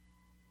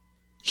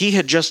 He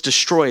had just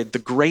destroyed the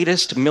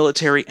greatest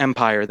military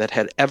empire that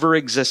had ever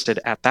existed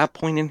at that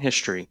point in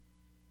history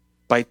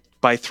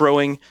by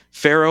throwing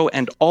Pharaoh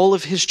and all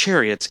of his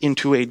chariots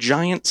into a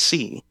giant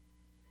sea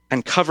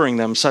and covering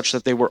them such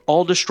that they were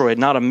all destroyed.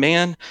 Not a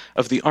man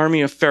of the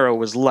army of Pharaoh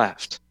was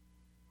left.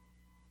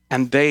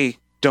 And they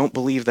don't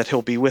believe that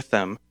he'll be with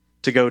them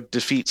to go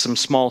defeat some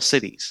small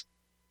cities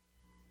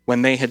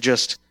when they had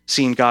just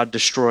seen God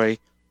destroy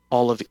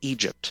all of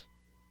Egypt.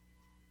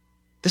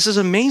 This is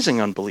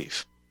amazing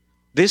unbelief.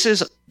 This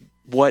is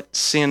what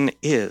sin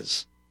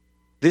is.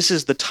 This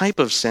is the type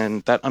of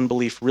sin that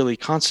unbelief really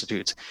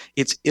constitutes.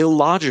 It's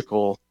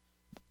illogical.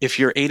 If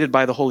you're aided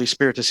by the Holy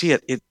Spirit to see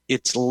it,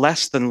 it's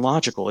less than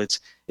logical.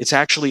 It's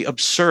actually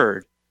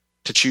absurd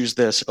to choose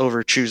this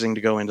over choosing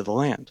to go into the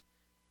land.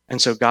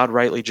 And so God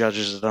rightly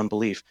judges it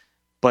unbelief.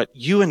 But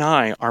you and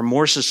I are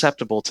more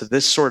susceptible to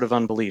this sort of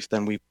unbelief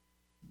than we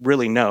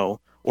really know,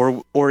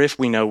 or if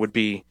we know, would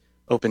be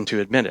open to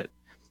admit it.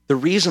 The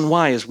reason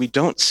why is we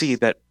don't see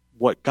that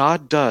what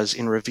God does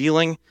in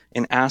revealing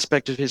an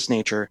aspect of his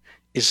nature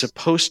is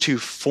supposed to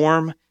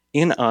form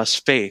in us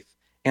faith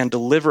and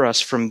deliver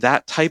us from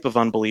that type of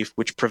unbelief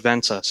which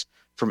prevents us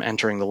from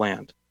entering the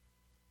land.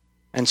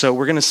 And so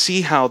we're going to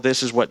see how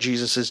this is what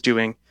Jesus is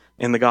doing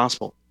in the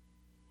gospel.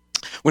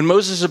 When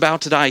Moses is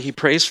about to die, he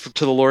prays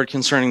to the Lord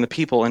concerning the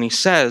people, and he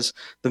says,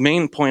 the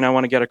main point I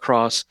want to get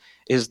across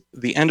is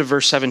the end of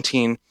verse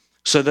 17,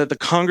 so that the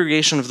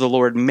congregation of the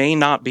Lord may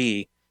not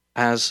be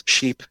as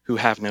sheep who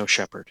have no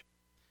shepherd.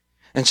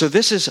 And so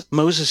this is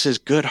Moses'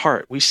 good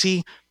heart. We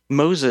see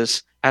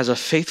Moses as a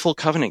faithful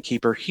covenant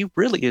keeper. He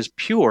really is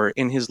pure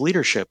in his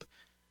leadership.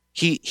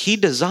 He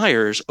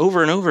desires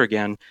over and over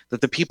again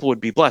that the people would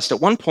be blessed. At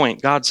one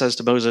point, God says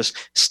to Moses,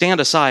 stand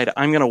aside,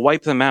 I'm going to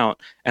wipe them out,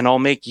 and I'll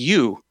make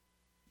you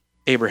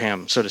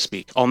Abraham, so to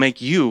speak. I'll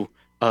make you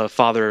a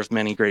father of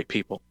many great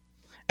people.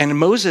 And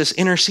Moses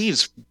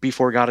intercedes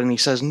before God, and he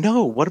says,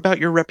 no, what about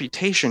your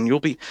reputation?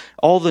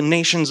 All the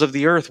nations of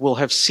the earth will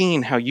have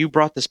seen how you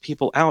brought this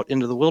people out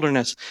into the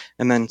wilderness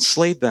and then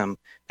slayed them.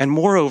 And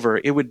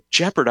moreover, it would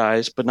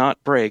jeopardize, but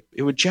not break,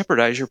 it would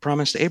jeopardize your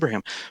promise to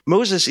Abraham.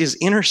 Moses is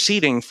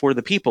interceding for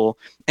the people,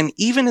 and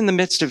even in the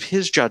midst of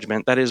his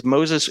judgment, that is,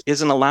 Moses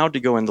isn't allowed to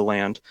go in the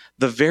land,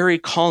 the very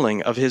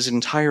calling of his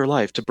entire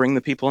life to bring the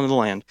people into the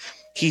land,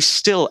 he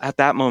still at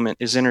that moment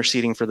is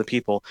interceding for the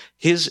people.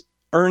 His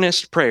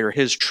earnest prayer,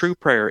 his true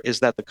prayer,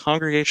 is that the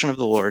congregation of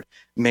the Lord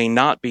may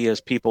not be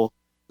as people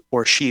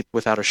or sheep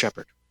without a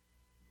shepherd.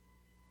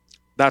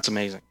 That's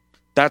amazing.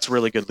 That's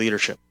really good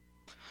leadership.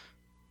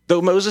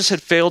 Though Moses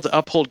had failed to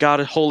uphold God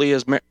wholly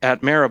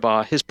at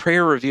Meribah, his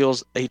prayer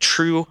reveals a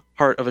true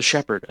heart of a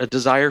shepherd, a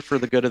desire for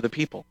the good of the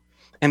people.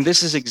 And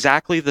this is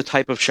exactly the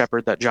type of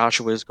shepherd that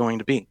Joshua is going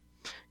to be.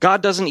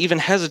 God doesn't even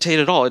hesitate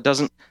at all.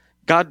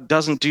 God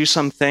doesn't do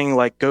something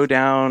like go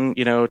down,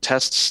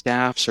 test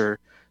staffs or,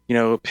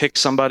 pick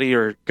somebody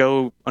or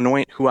go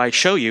anoint who I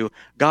show you,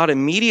 God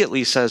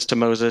immediately says to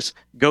Moses,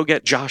 go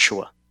get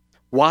Joshua.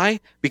 Why?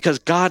 Because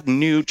God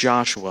knew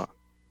Joshua.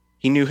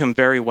 He knew him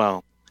very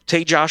well.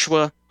 Take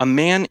Joshua, a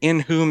man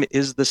in whom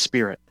is the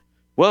Spirit.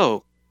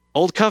 Whoa,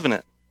 Old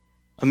Covenant.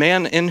 A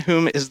man in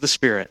whom is the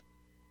Spirit.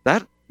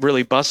 That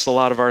really busts a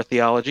lot of our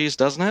theologies,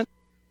 doesn't it?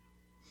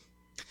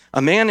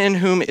 A man in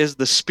whom is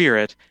the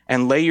Spirit,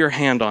 and lay your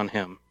hand on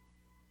him.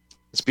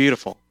 It's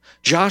beautiful.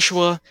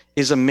 Joshua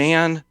is a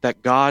man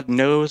that God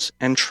knows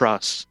and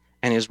trusts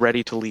and is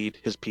ready to lead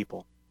his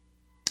people.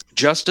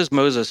 Just as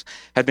Moses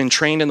had been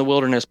trained in the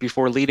wilderness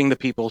before leading the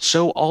people,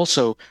 so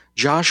also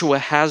Joshua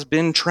has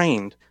been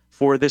trained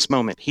for this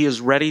moment. He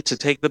is ready to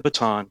take the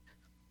baton.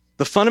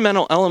 The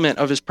fundamental element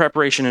of his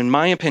preparation, in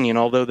my opinion,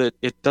 although that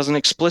it doesn't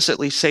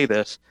explicitly say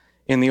this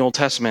in the Old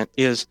Testament,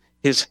 is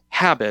his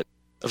habit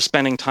of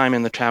spending time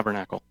in the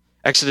tabernacle.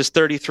 Exodus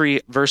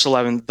 33, verse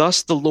 11,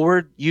 thus the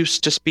Lord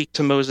used to speak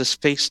to Moses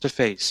face to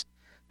face,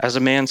 as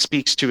a man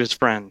speaks to his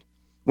friend.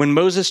 When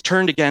Moses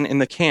turned again in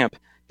the camp,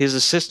 his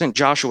assistant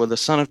Joshua, the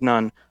son of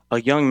Nun,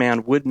 a young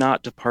man, would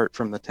not depart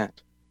from the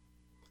tent.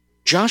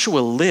 Joshua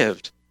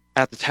lived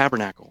at the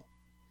tabernacle.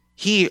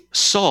 He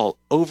saw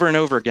over and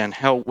over again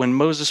how when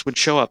Moses would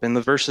show up in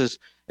the verses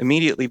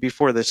immediately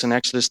before this in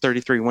Exodus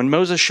 33, when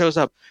Moses shows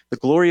up, the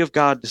glory of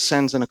God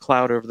descends in a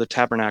cloud over the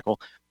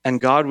tabernacle,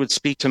 and God would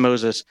speak to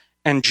Moses.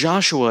 And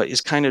Joshua is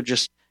kind of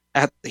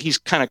he's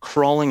kind of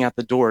crawling at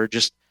the door,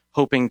 just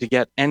hoping to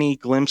get any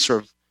glimpse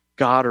of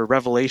God or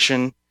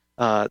revelation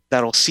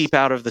that'll seep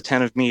out of the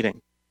tent of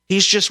meeting.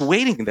 He's just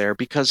waiting there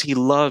because he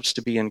loves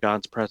to be in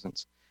God's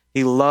presence.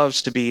 He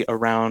loves to be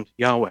around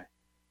Yahweh.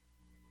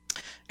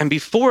 And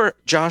before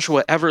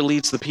Joshua ever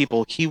leads the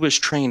people, he was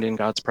trained in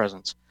God's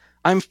presence.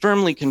 I'm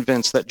firmly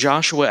convinced that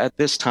Joshua at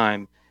this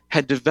time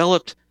had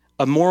developed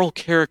a moral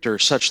character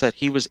such that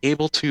he was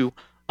able to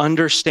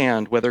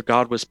understand whether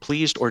God was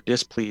pleased or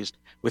displeased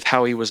with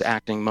how he was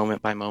acting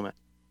moment by moment.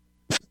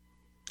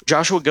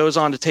 Joshua goes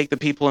on to take the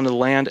people into the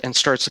land and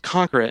starts to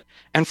conquer it,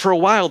 and for a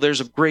while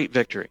there's a great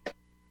victory.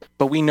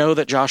 But we know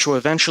that Joshua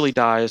eventually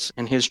dies,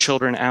 and his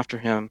children after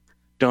him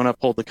don't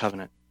uphold the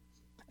covenant.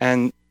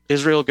 And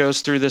Israel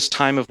goes through this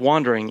time of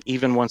wandering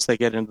even once they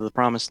get into the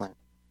promised land.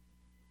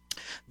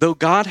 Though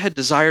God had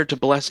desired to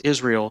bless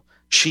Israel,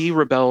 she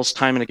rebels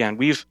time and again.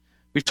 We've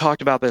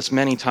talked about this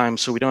many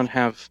times, so we don't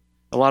have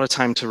a lot of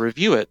time to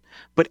review it.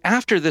 But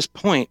after this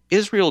point,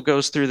 Israel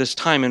goes through this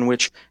time in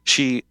which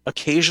she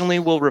occasionally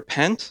will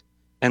repent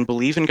and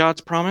believe in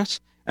God's promise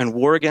and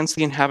war against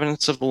the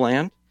inhabitants of the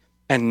land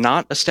and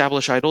not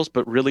establish idols,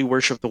 but really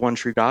worship the one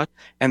true God.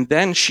 And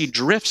then she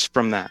drifts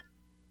from that.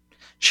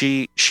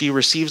 She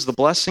receives the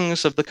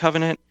blessings of the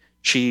covenant.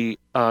 She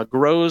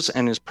grows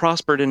and is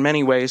prospered in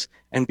many ways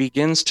and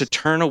begins to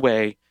turn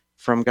away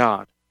from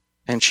God.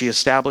 And she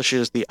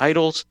establishes the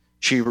idols.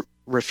 She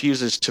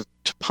refuses to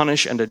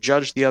punish and to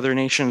judge the other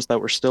nations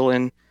that were still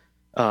in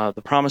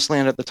the promised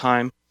land at the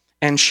time.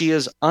 And she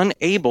is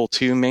unable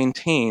to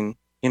maintain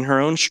in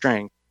her own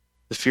strength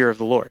the fear of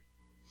the Lord.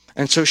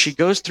 And so she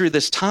goes through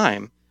this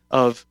time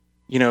of,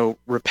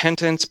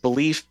 repentance,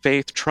 belief,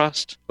 faith,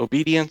 trust,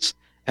 obedience,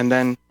 and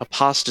then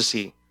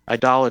apostasy,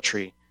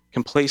 idolatry,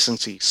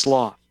 complacency,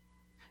 sloth.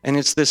 And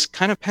it's this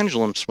kind of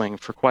pendulum swing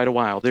for quite a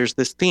while. There's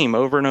this theme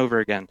over and over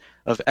again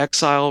of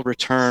exile,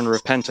 return,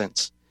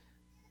 repentance.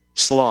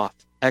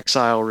 Sloth,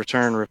 exile,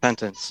 return,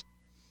 repentance.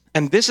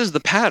 And this is the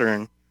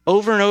pattern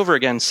over and over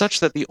again, such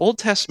that the Old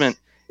Testament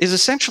is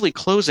essentially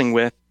closing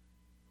with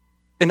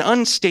an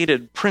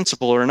unstated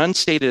principle or an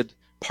unstated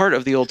part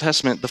of the Old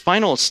Testament. The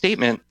final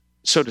statement,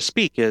 so to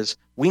speak, is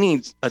we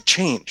need a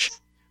change.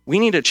 We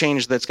need a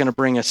change that's going to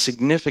bring a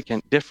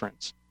significant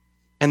difference.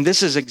 And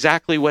this is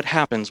exactly what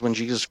happens when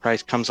Jesus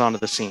Christ comes onto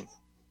the scene.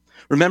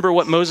 Remember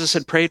what Moses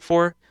had prayed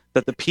for?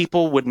 That the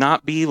people would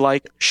not be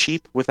like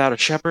sheep without a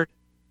shepherd?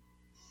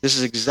 This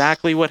is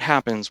exactly what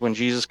happens when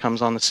Jesus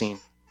comes on the scene.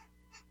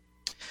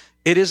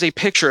 It is a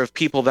picture of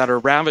people that are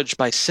ravaged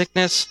by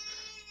sickness,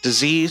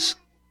 disease,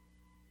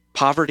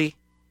 poverty,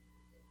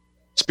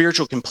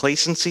 spiritual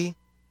complacency.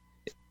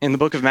 In the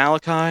book of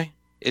Malachi,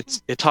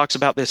 it talks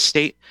about this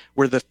state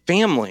where the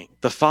family,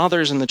 the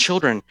fathers and the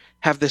children,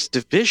 have this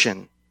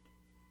division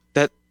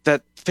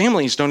that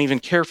families don't even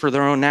care for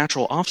their own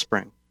natural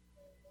offspring.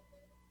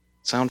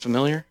 Sound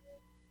familiar?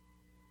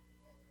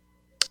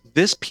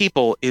 This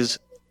people is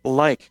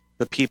like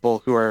the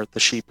people who are the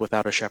sheep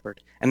without a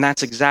shepherd. And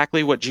that's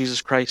exactly what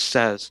Jesus Christ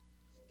says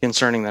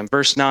concerning them.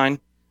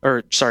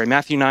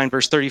 Matthew 9,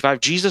 verse 35,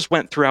 Jesus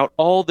went throughout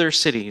all their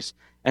cities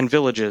and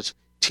villages,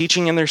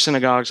 teaching in their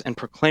synagogues and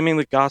proclaiming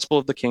the gospel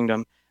of the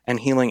kingdom and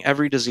healing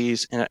every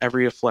disease and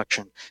every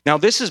affliction. Now,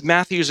 this is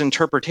Matthew's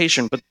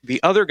interpretation, but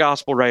the other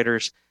gospel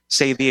writers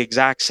say the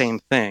exact same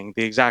thing,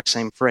 the exact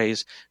same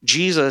phrase.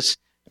 Jesus,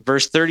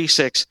 verse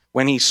 36,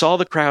 when he saw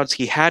the crowds,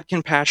 he had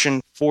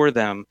compassion for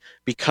them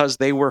because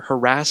they were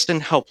harassed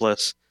and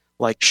helpless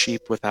like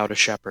sheep without a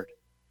shepherd.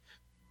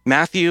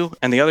 Matthew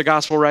and the other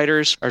gospel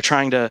writers are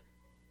trying to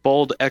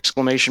bold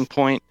exclamation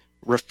point,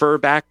 refer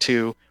back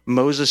to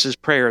Moses'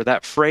 prayer.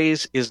 That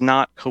phrase is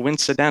not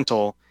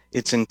coincidental,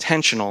 it's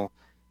intentional.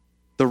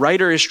 The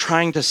writer is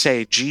trying to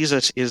say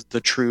Jesus is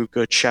the true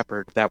good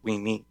shepherd that we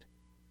need.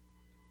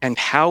 And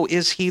how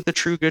is he the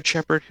true good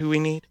shepherd who we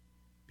need?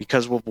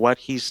 Because of what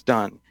he's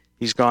done.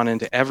 He's gone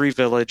into every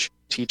village,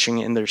 teaching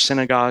in their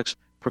synagogues,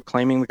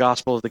 proclaiming the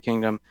gospel of the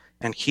kingdom,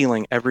 and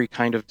healing every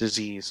kind of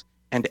disease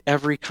and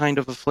every kind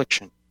of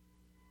affliction.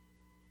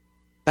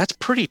 That's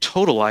pretty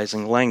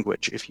totalizing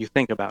language if you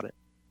think about it.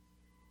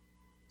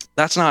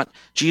 That's not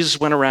Jesus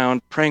went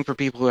around praying for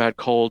people who had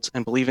colds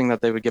and believing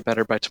that they would get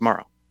better by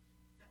tomorrow.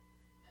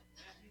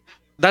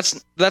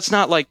 That's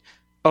not like,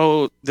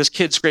 oh, this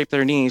kid scraped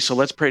their knee, so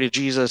let's pray to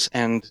Jesus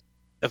and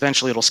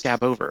eventually it'll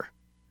scab over.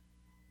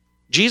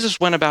 Jesus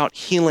went about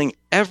healing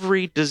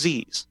every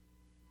disease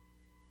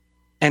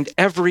and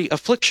every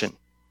affliction,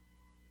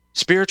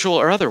 spiritual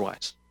or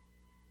otherwise.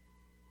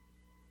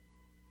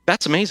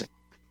 That's amazing.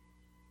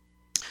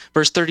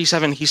 Verse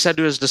 37, he said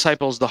to his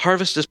disciples, "The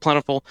harvest is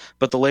plentiful,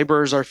 but the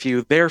laborers are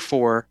few.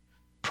 Therefore,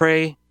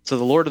 pray to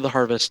the Lord of the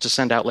harvest to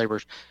send out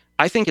laborers."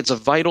 I think it's a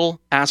vital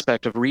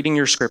aspect of reading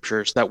your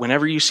scriptures that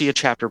whenever you see a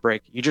chapter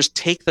break, you just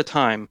take the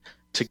time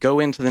to go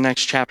into the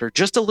next chapter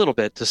just a little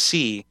bit to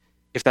see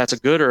if that's a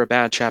good or a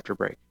bad chapter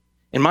break.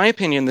 In my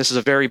opinion, this is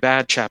a very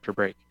bad chapter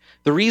break.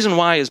 The reason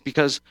why is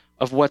because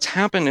of what's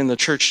happened in the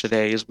church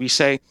today is we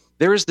say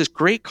there is this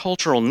great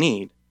cultural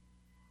need.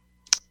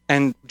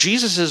 And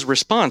Jesus'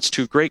 response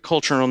to great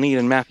cultural need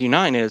in Matthew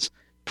 9 is,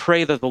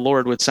 pray that the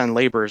Lord would send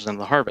laborers in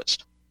the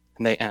harvest.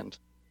 And they end.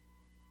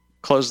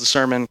 Close the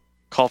sermon,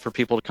 call for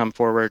people to come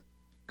forward,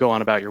 go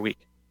on about your week.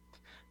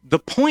 The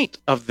point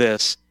of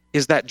this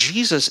is that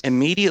Jesus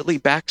immediately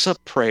backs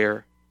up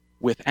prayer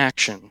with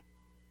action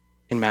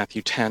in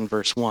Matthew 10,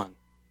 verse 1.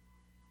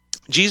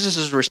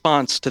 Jesus'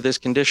 response to this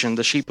condition,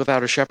 the sheep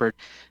without a shepherd,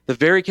 the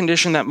very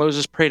condition that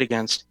Moses prayed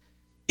against,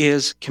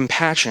 is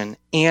compassion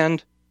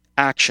and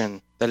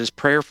action that is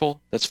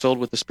prayerful, that's filled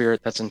with the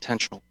Spirit, that's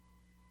intentional.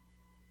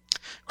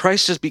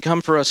 Christ has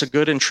become for us a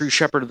good and true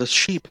shepherd of the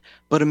sheep,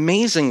 but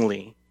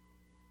amazingly,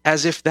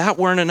 as if that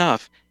weren't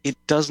enough, it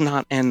does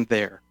not end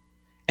there.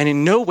 And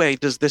in no way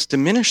does this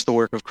diminish the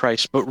work of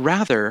Christ, but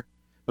rather,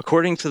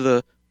 according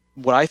to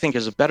what I think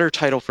is a better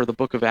title for the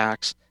book of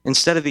Acts,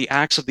 instead of the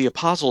Acts of the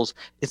Apostles,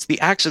 it's the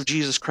Acts of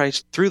Jesus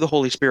Christ through the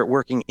Holy Spirit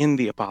working in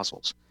the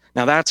apostles.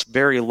 Now that's a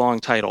very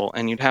long title,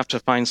 and you'd have to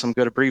find some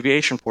good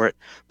abbreviation for it,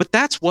 but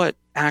that's what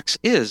Acts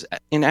is.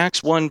 In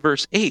Acts 1,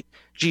 verse 8,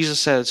 Jesus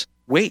says,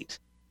 wait,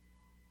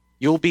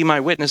 you'll be my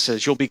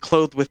witnesses, you'll be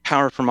clothed with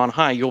power from on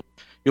high, you'll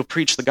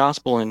preach the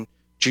gospel in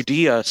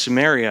Judea,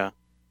 Samaria,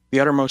 the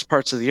uttermost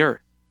parts of the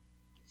earth.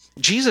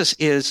 Jesus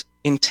is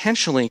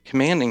intentionally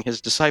commanding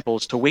his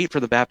disciples to wait for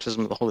the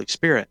baptism of the Holy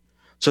Spirit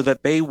so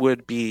that they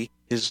would be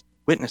his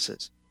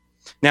witnesses.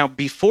 Now,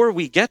 before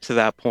we get to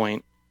that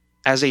point,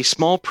 as a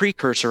small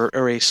precursor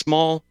or a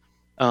small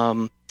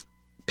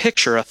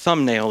picture, a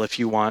thumbnail, if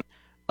you want,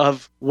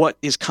 of what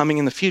is coming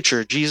in the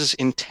future, Jesus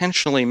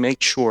intentionally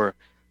makes sure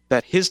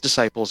that his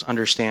disciples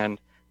understand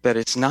that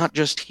it's not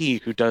just he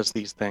who does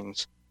these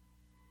things,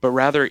 but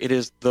rather it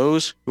is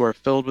those who are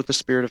filled with the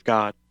Spirit of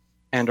God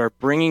and are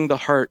bringing the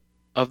heart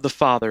of the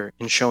Father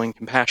in showing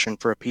compassion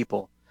for a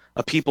people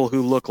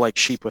who look like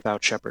sheep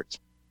without shepherds.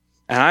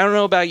 And I don't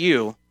know about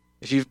you,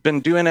 if you've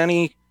been doing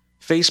any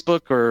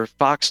Facebook or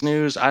Fox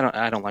News,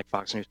 I don't like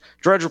Fox News,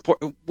 Drudge Report,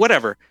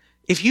 whatever.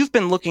 If you've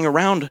been looking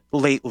around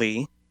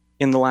lately,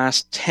 in the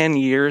last 10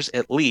 years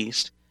at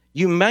least,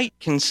 you might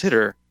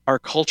consider our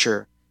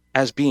culture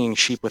as being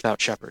sheep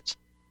without shepherds.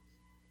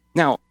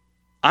 Now,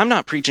 I'm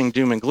not preaching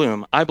doom and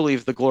gloom. I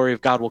believe the glory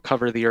of God will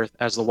cover the earth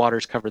as the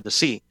waters cover the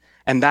sea.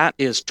 And that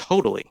is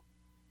totally.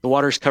 The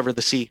waters cover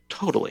the sea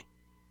totally.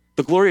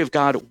 The glory of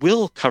God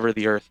will cover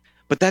the earth,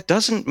 but that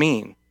doesn't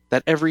mean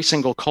that every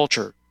single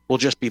culture will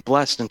just be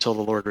blessed until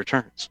the Lord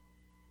returns.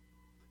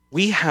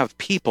 We have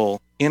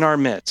people in our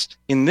midst,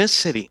 in this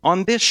city,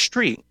 on this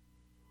street,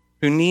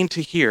 who need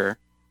to hear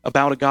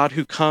about a God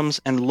who comes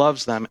and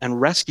loves them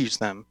and rescues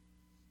them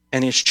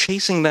and is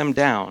chasing them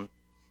down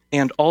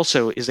and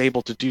also is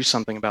able to do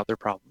something about their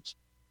problems.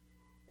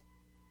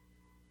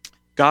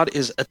 God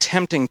is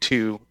attempting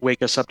to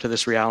wake us up to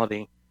this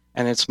reality,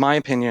 and it's my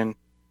opinion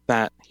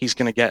that he's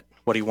going to get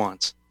what he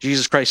wants.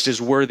 Jesus Christ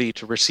is worthy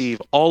to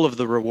receive all of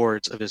the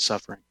rewards of his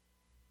suffering.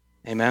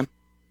 Amen?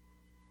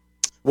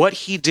 What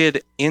he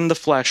did in the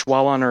flesh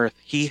while on earth,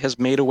 he has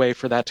made a way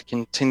for that to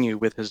continue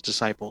with his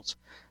disciples.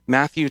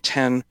 Matthew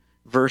 10,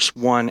 verse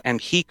 1, and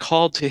he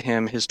called to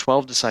him his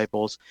 12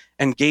 disciples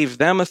and gave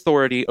them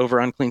authority over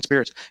unclean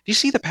spirits. Do you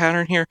see the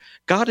pattern here?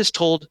 God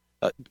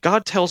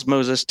tells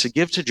Moses to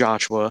give to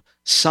Joshua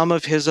some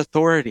of his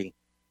authority.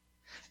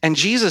 And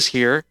Jesus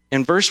here,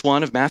 in verse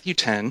 1 of Matthew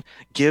 10,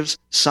 gives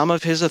some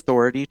of his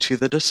authority to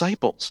the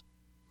disciples.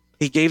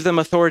 He gave them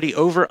authority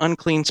over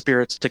unclean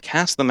spirits to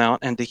cast them out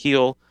and to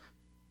heal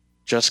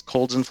just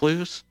colds and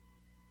flus?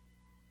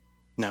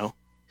 No.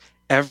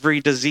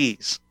 Every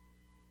disease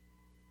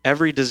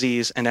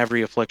and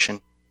every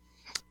affliction.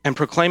 And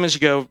proclaim as you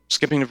go,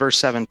 skipping to verse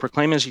 7,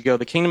 proclaim as you go,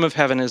 the kingdom of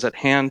heaven is at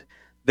hand.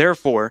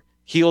 Therefore,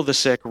 heal the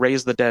sick,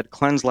 raise the dead,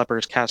 cleanse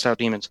lepers, cast out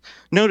demons.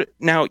 Note,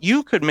 now,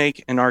 you could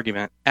make an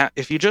argument,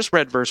 if you just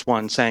read verse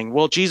 1, saying,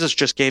 well, Jesus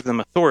just gave them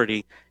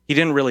authority. He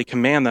didn't really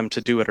command them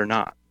to do it or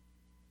not.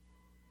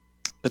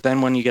 But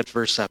then when you get to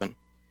verse 7,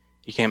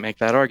 you can't make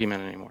that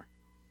argument anymore.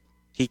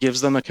 He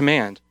gives them a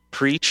command.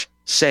 Preach,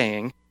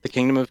 saying, the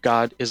kingdom of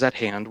God is at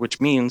hand,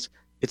 which means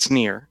it's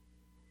near.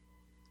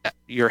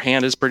 Your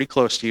hand is pretty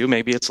close to you.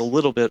 Maybe it's a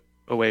little bit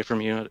away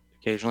from you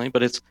occasionally,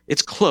 but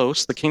it's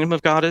close. The kingdom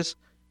of God is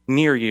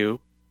near you.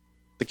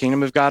 The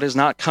kingdom of God is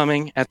not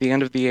coming at the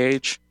end of the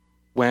age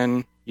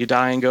when you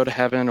die and go to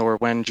heaven or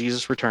when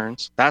Jesus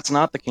returns. That's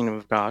not the kingdom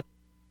of God.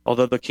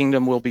 Although the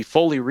kingdom will be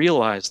fully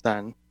realized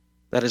then,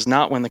 that is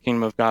not when the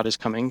kingdom of God is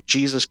coming.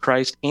 Jesus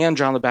Christ and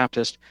John the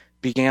Baptist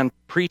began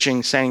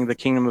preaching, saying the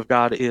kingdom of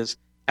God is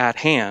at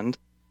hand.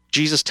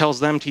 Jesus tells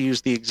them to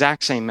use the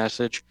exact same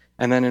message.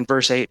 And then in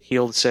verse 8,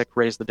 heal the sick,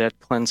 raise the dead,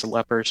 cleanse the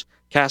lepers,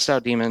 cast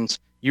out demons.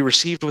 You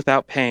received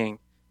without paying,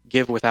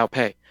 give without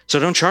pay. So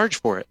don't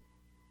charge for it.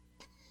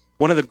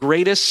 One of the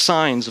greatest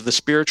signs of the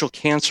spiritual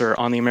cancer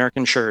on the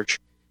American church,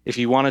 if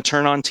you want to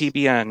turn on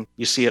TBN,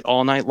 you see it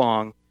all night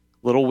long.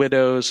 Little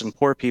widows and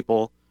poor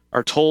people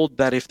are told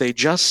that if they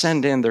just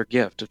send in their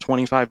gift of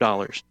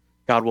 $25,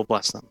 God will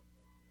bless them.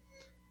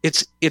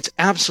 It's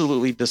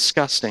absolutely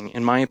disgusting,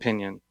 in my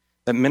opinion,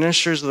 that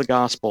ministers of the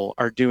gospel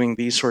are doing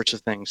these sorts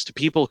of things to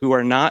people who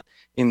are not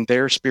in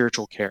their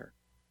spiritual care.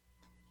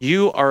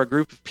 You are a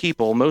group of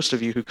people, most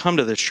of you who come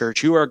to this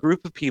church, you are a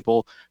group of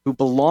people who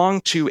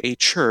belong to a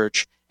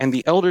church, and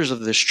the elders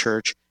of this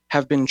church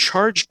have been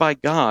charged by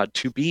God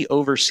to be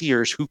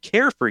overseers who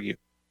care for you.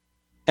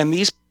 And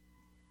these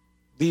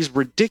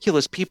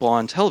ridiculous people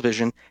on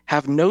television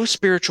have no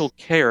spiritual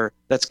care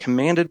that's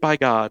commanded by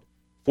God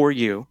for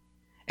you.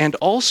 And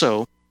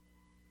also,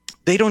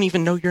 they don't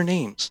even know your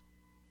names.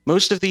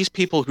 Most of these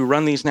people who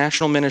run these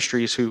national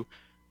ministries, who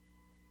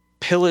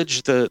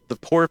pillage the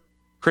poor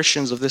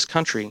Christians of this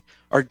country,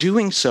 are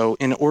doing so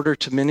in order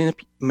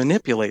to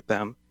manipulate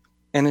them.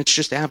 And it's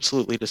just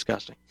absolutely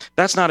disgusting.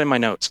 That's not in my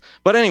notes.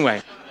 But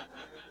anyway,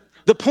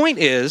 the point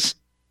is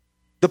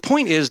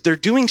they're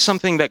doing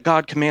something that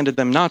God commanded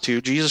them not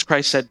to. Jesus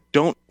Christ said,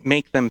 don't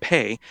make them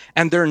pay.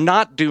 And they're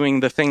not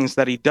doing the things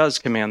that he does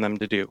command them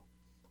to do,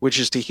 which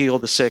is to heal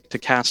the sick, to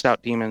cast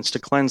out demons, to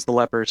cleanse the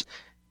lepers,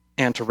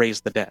 and to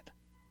raise the dead.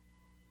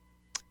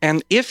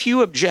 And if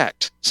you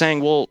object,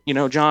 saying, well,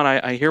 John,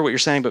 I hear what you're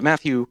saying, but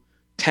Matthew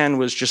 10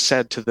 was just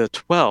said to the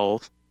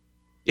 12.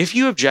 If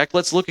you object,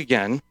 let's look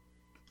again.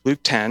 Luke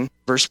 10,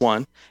 verse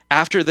 1.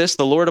 After this,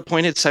 the Lord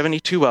appointed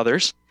 72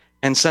 others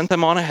and sent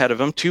them on ahead of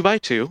him, 2 by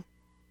 2.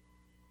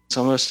 It's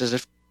almost as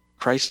if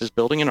Christ is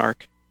building an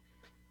ark.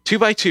 2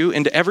 by 2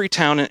 into every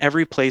town and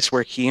every place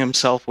where he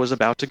himself was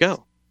about to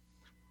go.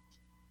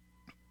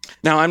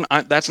 Now,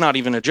 that's not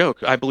even a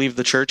joke. I believe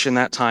the church in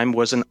that time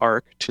was an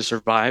ark to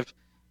survive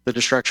the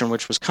destruction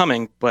which was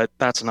coming, but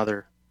that's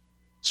another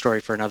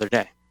story for another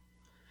day.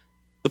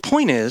 The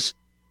point is,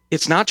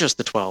 it's not just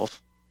the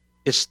 12,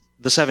 it's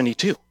the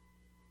 72.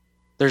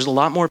 There's a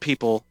lot more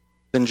people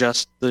than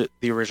just the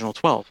original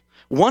 12,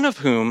 one of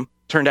whom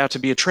turned out to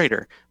be a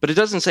traitor. But it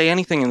doesn't say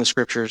anything in the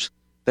scriptures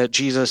that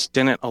Jesus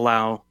didn't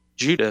allow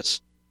Judas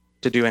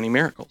to do any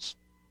miracles.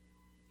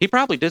 He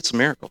probably did some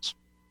miracles.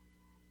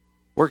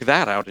 Work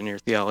that out in your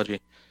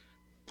theology.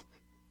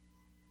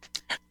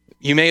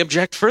 You may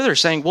object further,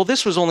 saying, well,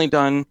 this was only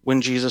done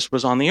when Jesus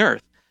was on the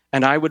earth.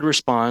 And I would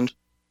respond,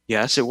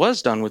 yes, it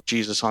was done with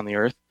Jesus on the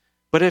earth.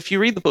 But if you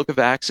read the book of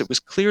Acts, it was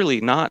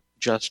clearly not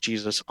just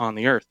Jesus on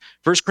the earth.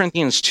 1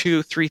 Corinthians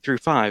 2, 3 through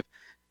 5.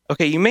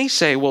 Okay, you may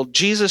say, well,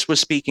 Jesus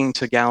was speaking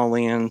to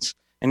Galileans,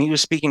 and he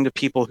was speaking to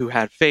people who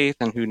had faith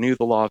and who knew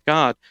the law of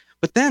God.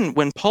 But then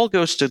when Paul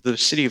goes to the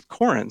city of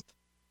Corinth,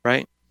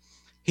 right,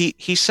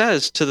 he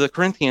says to the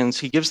Corinthians,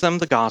 he gives them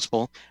the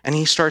gospel, and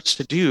he starts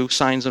to do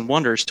signs and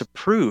wonders to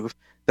prove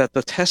that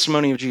the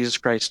testimony of Jesus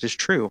Christ is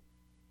true.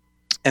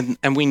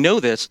 And we know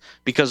this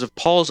because of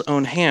Paul's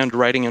own hand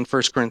writing in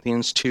 1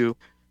 Corinthians 2,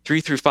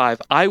 3 through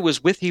 5, I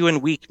was with you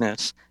in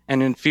weakness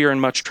and in fear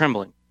and much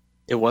trembling.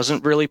 It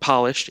wasn't really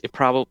polished.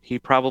 He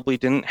probably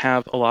didn't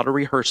have a lot of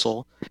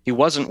rehearsal. He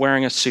wasn't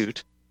wearing a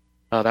suit.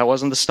 That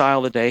wasn't the style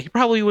of the day. He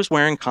probably was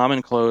wearing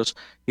common clothes.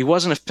 He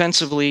wasn't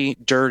offensively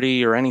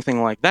dirty or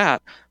anything like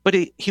that, but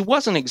he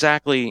wasn't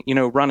exactly,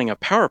 running a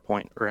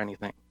PowerPoint or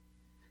anything.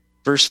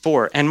 Verse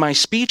 4, and my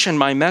speech and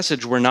my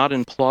message were not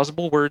in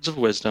plausible words of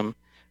wisdom,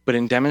 but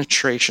in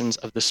demonstrations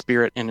of the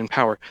Spirit and in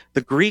power.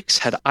 The Greeks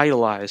had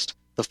idolized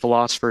the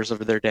philosophers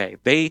of their day.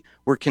 They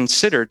were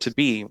considered to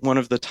be one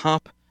of the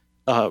top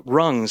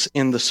rungs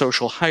in the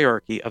social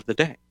hierarchy of the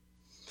day.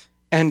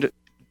 And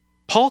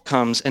Paul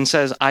comes and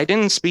says, I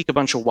didn't speak a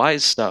bunch of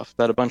wise stuff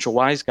that a bunch of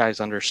wise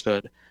guys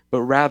understood,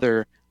 but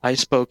rather I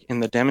spoke in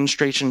the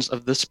demonstrations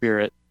of the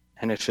Spirit.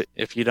 And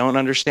if you don't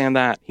understand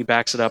that, he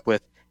backs it up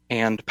with,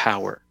 and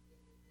power.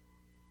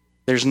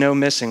 There's no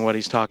missing what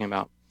he's talking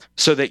about.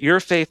 So that your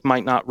faith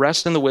might not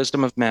rest in the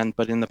wisdom of men,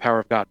 but in the power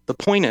of God. The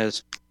point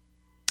is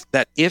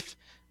that if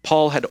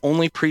Paul had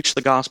only preached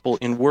the gospel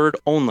in word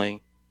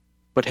only,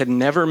 but had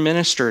never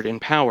ministered in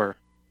power,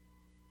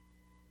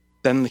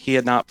 then he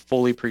had not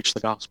fully preached the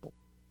gospel.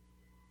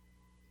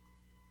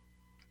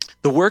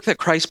 The work that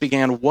Christ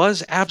began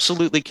was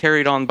absolutely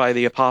carried on by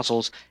the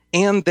apostles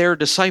and their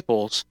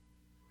disciples,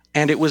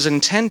 and it was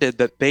intended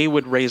that they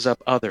would raise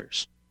up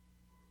others.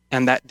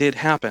 And that did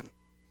happen.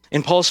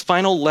 In Paul's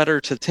final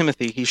letter to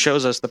Timothy, he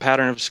shows us the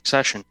pattern of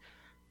succession.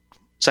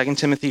 2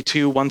 Timothy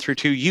 2, 1 through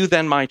 2, you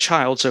then, my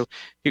child. So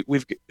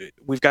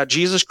we've got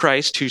Jesus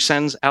Christ who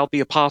sends out the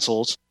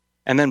apostles,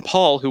 and then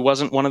Paul, who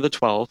wasn't one of the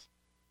 12.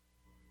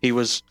 He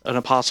was an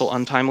apostle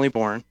untimely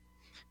born.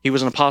 He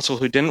was an apostle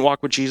who didn't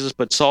walk with Jesus,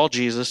 but saw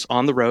Jesus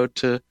on the road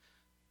to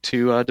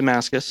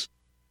Damascus,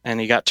 and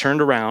he got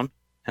turned around,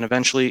 and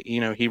eventually,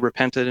 he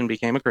repented and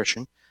became a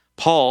Christian.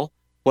 Paul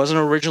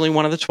wasn't originally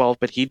one of the 12,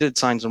 but he did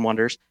signs and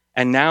wonders,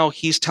 and now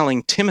he's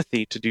telling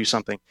Timothy to do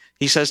something.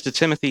 He says to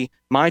Timothy,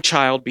 my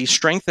child, be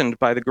strengthened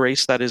by the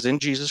grace that is in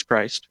Jesus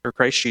Christ, or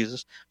Christ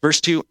Jesus.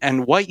 Verse 2,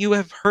 and what you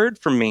have heard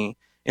from me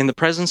in the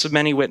presence of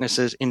many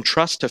witnesses,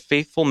 entrust to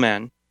faithful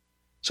men.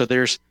 So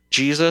there's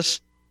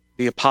Jesus,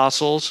 the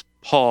apostles,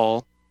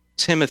 Paul,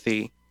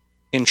 Timothy,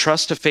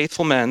 entrust to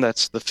faithful men,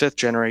 that's the 5th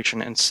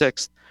generation, and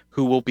 6th,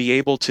 who will be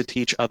able to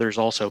teach others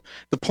also.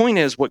 The point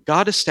is, what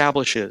God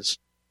establishes,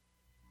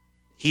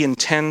 he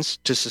intends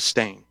to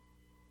sustain.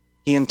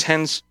 He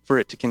intends for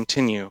it to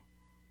continue,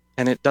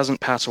 and it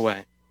doesn't pass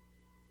away.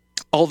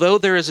 Although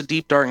there is a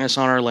deep darkness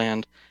on our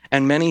land,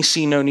 and many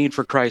see no need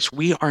for Christ,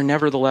 we are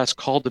nevertheless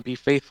called to be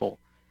faithful,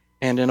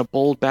 and in a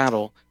bold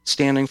battle,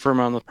 standing firm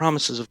on the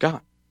promises of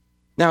God.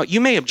 Now,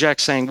 you may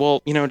object saying,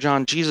 well,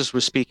 John, Jesus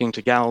was speaking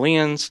to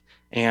Galileans,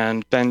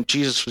 and then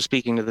Jesus was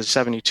speaking to the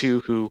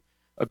 72 who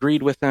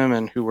agreed with him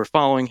and who were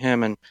following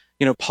him, and,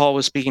 Paul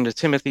was speaking to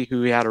Timothy,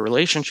 who he had a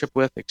relationship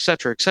with,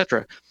 etc.,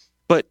 etc.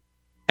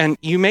 And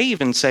you may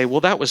even say,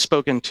 well, that was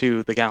spoken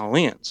to the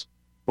Galileans,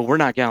 but we're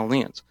not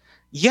Galileans.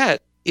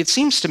 Yet, it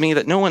seems to me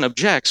that no one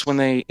objects when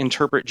they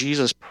interpret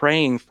Jesus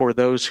praying for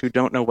those who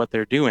don't know what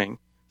they're doing.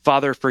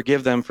 Father,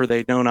 forgive them, for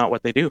they know not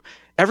what they do.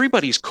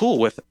 Everybody's cool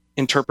with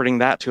interpreting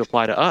that to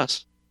apply to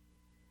us.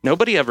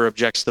 Nobody ever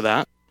objects to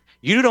that.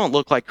 You don't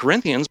look like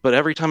Corinthians, but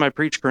every time I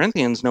preach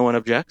Corinthians, no one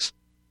objects.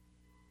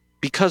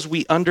 Because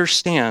we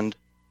understand,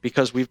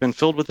 because we've been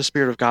filled with the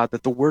Spirit of God,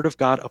 that the Word of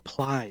God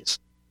applies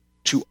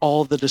to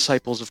all the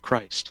disciples of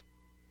Christ.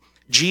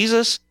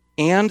 Jesus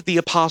and the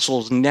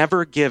apostles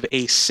never give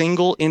a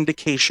single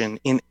indication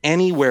in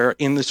anywhere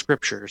in the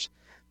Scriptures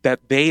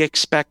that they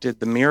expected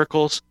the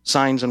miracles,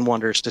 signs, and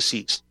wonders to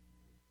cease.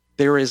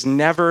 There is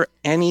never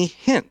any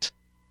hint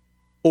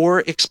or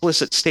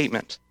explicit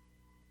statement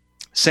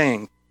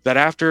saying that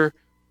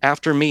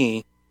after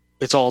me,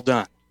 it's all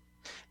done.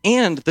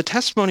 And the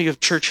testimony of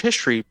church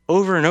history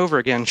over and over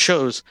again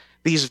shows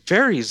these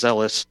very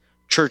zealous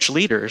church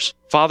leaders,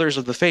 fathers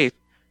of the faith,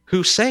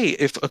 who say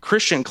if a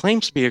Christian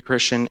claims to be a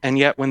Christian and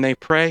yet when they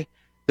pray,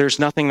 there's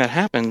nothing that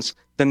happens,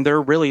 then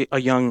they're really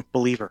a young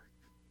believer.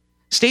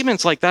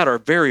 Statements like that are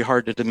very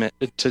hard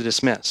to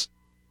dismiss.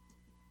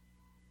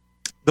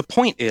 The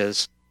point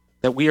is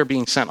that we are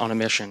being sent on a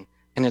mission,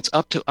 and it's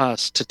up to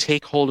us to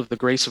take hold of the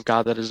grace of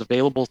God that is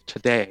available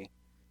today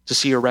to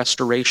see a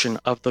restoration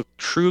of the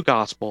true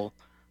gospel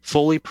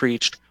fully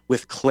preached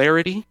with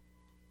clarity,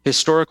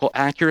 historical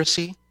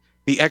accuracy,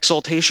 the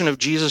exaltation of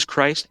Jesus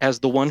Christ as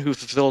the one who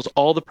fulfills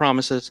all the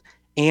promises,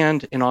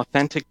 and an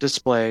authentic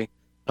display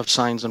of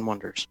signs and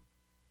wonders.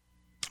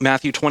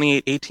 Matthew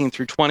 28, 18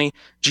 through 20,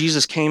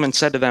 Jesus came and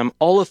said to them,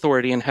 all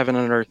authority in heaven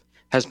and earth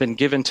has been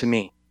given to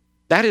me.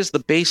 That is the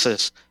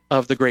basis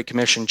of the Great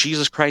Commission.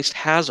 Jesus Christ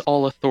has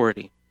all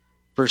authority.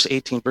 Verse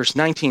 18, verse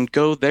 19,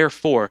 go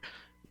therefore.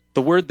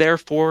 The word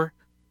therefore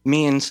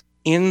means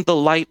in the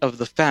light of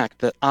the fact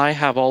that I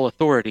have all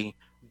authority,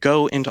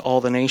 go into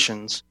all the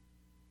nations.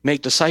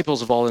 Make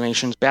disciples of all the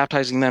nations,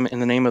 baptizing them in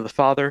the name of the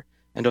Father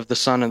and of the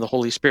Son and the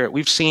Holy Spirit.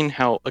 We've seen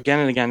how, again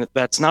and again,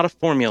 that's not a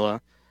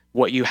formula,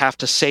 what you have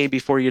to say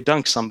before you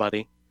dunk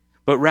somebody,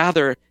 but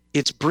rather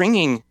it's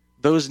bringing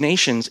those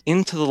nations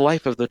into the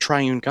life of the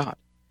triune God.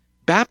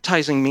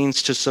 Baptizing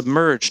means to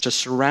submerge, to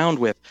surround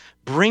with,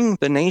 bring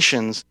the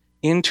nations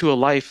into a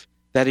life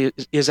that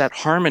is at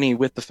harmony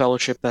with the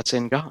fellowship that's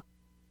in God.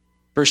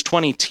 Verse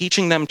 20,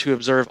 teaching them to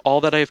observe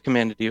all that I have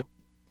commanded you.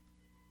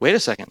 Wait a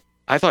second.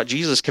 I thought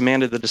Jesus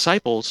commanded the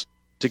disciples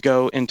to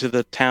go into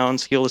the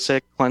towns, heal the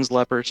sick, cleanse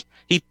lepers.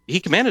 He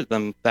commanded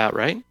them that,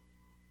 right?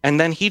 And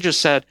then he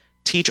just said,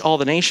 teach all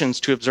the nations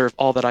to observe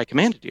all that I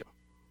commanded you.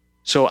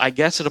 So I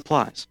guess it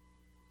applies.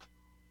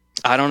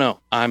 I don't know.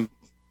 I'm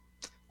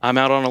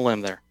out on a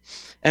limb there.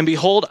 And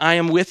behold, I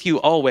am with you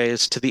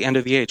always to the end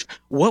of the age.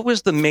 What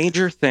was the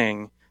major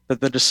thing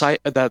that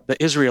the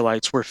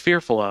Israelites were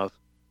fearful of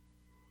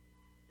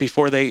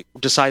before they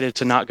decided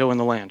to not go in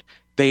the land?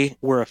 They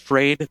were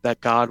afraid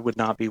that God would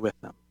not be with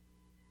them.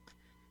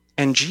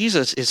 And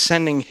Jesus is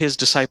sending his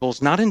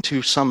disciples not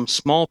into some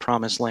small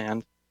promised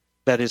land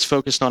that is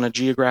focused on a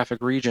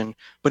geographic region,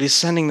 but is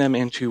sending them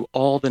into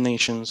all the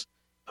nations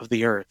of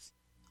the earth.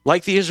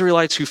 Like the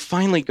Israelites who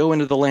finally go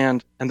into the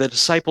land, and the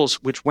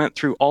disciples which went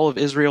through all of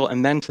Israel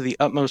and then to the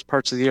utmost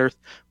parts of the earth,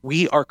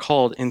 we are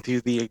called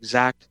into the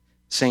exact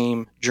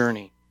same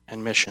journey.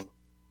 and mission.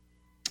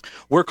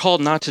 We're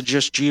called not to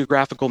just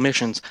geographical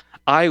missions.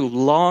 I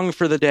long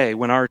for the day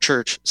when our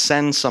church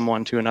sends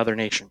someone to another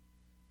nation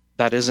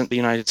that isn't the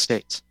United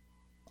States.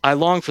 I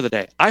long for the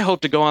day. I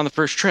hope to go on the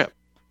first trip.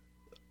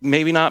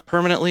 Maybe not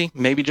permanently,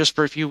 maybe just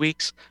for a few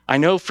weeks. I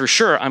know for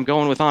sure I'm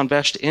going with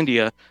Anvesh to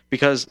India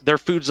because their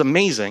food's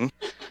amazing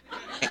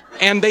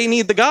and they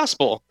need the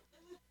gospel.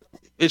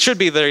 It should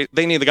be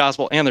they need the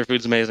gospel and their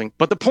food's amazing.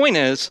 But the point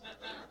is,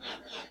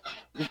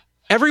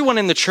 everyone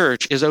in the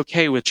church is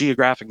okay with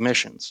geographic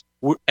missions.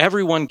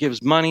 Everyone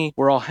gives money.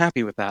 We're all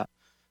happy with that.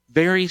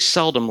 Very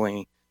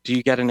seldomly do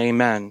you get an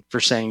amen for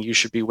saying you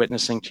should be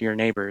witnessing to your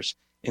neighbors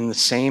in the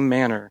same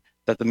manner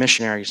that the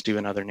missionaries do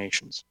in other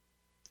nations.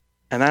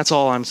 And that's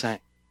all I'm saying.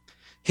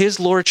 His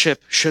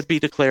lordship should be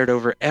declared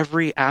over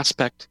every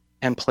aspect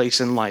and place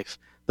in life.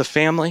 The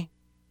family,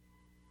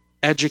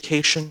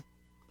 education,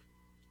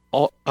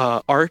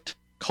 art,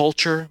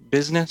 culture,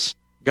 business,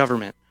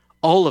 government.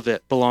 All of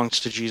it belongs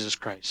to Jesus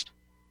Christ.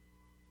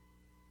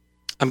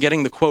 I'm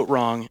getting the quote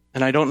wrong,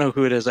 and I don't know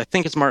who it is. I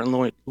think it's Martin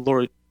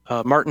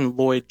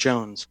Lloyd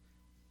Jones.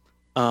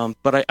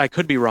 But I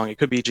could be wrong. It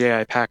could be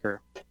J.I.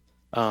 Packer.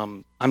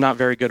 I'm not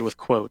very good with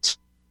quotes.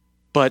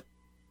 But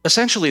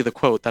essentially the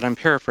quote that I'm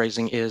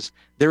paraphrasing is,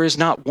 there is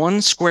not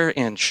 1 square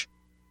inch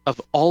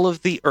of all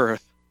of the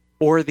earth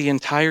or the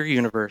entire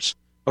universe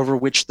over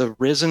which the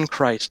risen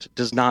Christ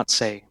does not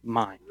say,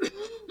 mine.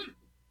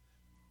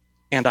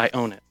 And I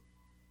own it.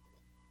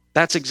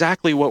 That's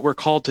exactly what we're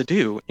called to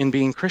do in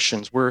being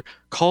Christians. We're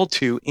called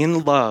to,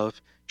 in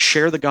love,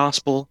 share the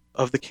gospel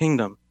of the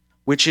kingdom,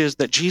 which is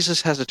that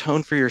Jesus has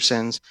atoned for your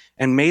sins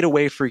and made a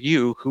way for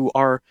you who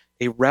are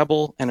a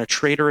rebel and a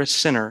traitorous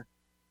sinner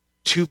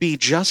to be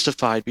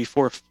justified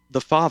before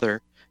the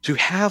Father, to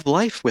have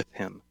life with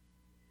him.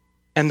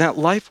 And that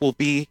life will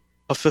be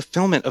a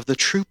fulfillment of the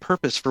true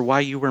purpose for why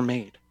you were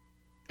made.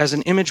 As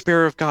an image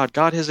bearer of God,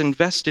 God has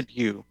invested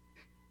you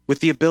with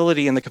the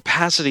ability and the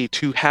capacity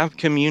to have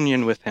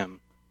communion with him.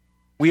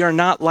 We are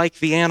not like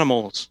the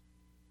animals.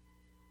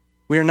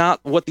 We are not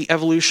what the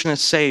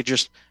evolutionists say,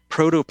 just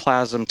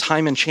protoplasm,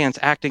 time and chance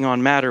acting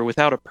on matter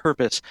without a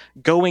purpose,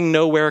 going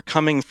nowhere,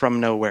 coming from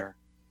nowhere.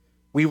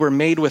 We were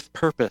made with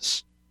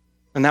purpose,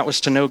 and that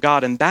was to know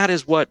God. And that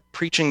is what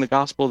preaching the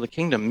gospel of the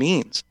kingdom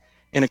means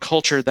in a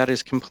culture that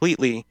is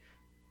completely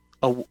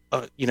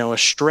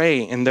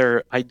astray in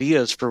their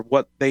ideas for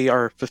what they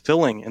are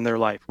fulfilling in their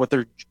life, what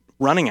they're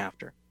running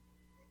after.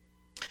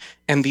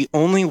 And the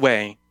only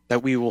way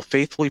that we will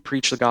faithfully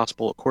preach the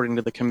gospel according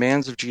to the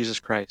commands of Jesus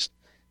Christ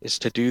is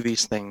to do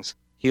these things: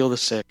 heal the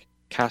sick,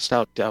 cast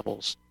out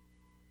devils,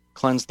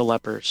 cleanse the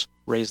lepers,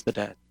 raise the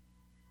dead.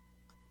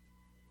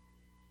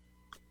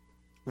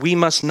 We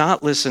must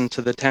not listen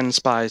to the 10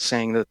 spies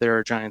saying that there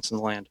are giants in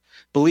the land.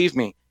 Believe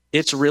me,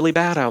 it's really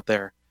bad out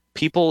there.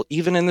 People,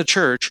 even in the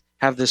church,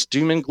 have this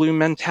doom and gloom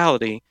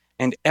mentality,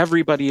 and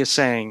everybody is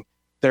saying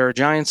there are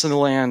giants in the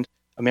land,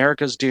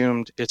 America's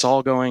doomed, it's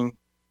all going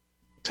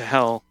to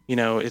hell,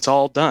 it's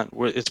all done.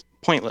 It's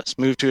pointless.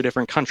 Move to a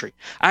different country.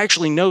 I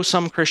actually know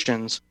some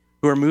Christians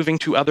who are moving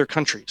to other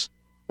countries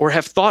or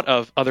have thought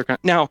of other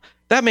countries. Now,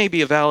 that may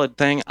be a valid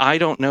thing. I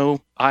don't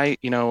know.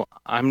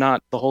 I'm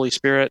not the Holy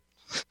Spirit.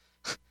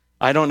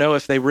 I don't know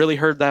if they really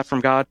heard that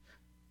from God,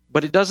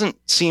 but it doesn't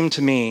seem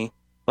to me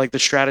like the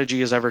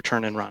strategy is ever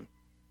turn and run.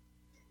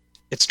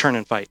 It's turn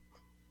and fight.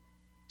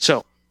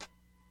 So,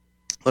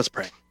 let's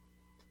pray.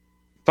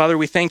 Father,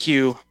 we thank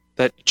you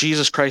that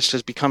Jesus Christ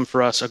has become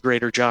for us a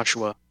greater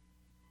Joshua,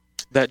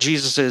 that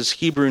Jesus'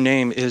 Hebrew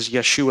name is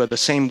Yeshua, the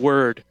same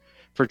word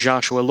for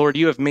Joshua. Lord,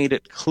 you have made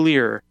it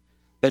clear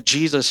that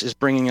Jesus is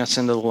bringing us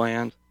into the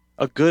land,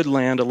 a good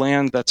land, a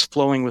land that's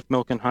flowing with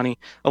milk and honey,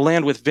 a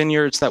land with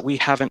vineyards that we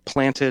haven't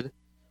planted,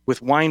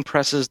 with wine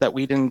presses that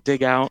we didn't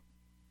dig out,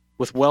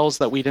 with wells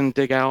that we didn't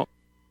dig out.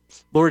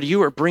 Lord,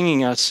 you are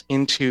bringing us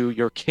into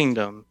your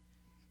kingdom.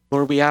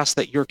 Lord, we ask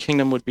that your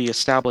kingdom would be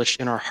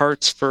established in our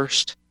hearts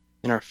first,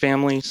 in our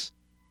families,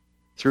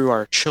 through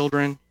our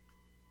children.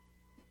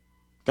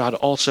 God,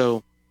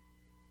 also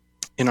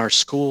in our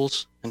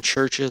schools and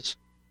churches.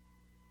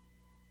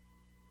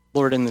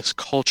 Lord, in this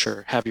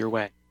culture, have your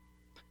way.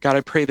 God,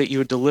 I pray that you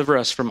would deliver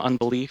us from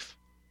unbelief,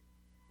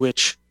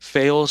 which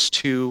fails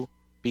to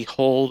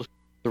behold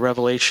the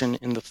revelation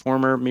in the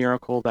former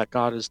miracle that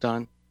God has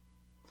done.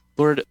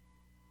 Lord,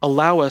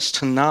 allow us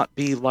to not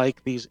be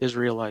like these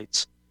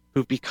Israelites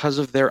who, because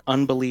of their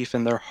unbelief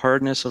and their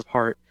hardness of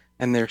heart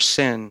and their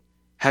sin,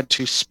 had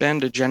to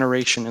spend a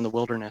generation in the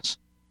wilderness.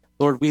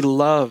 Lord, we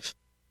love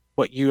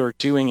what you are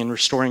doing in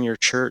restoring your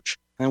church.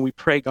 And we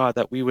pray, God,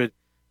 that we would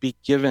be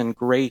given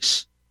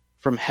grace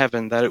from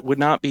heaven, that it would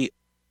not be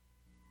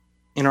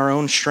in our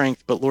own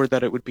strength, but Lord,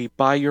 that it would be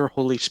by your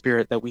Holy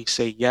Spirit that we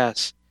say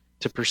yes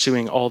to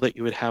pursuing all that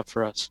you would have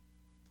for us.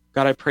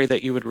 God, I pray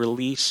that you would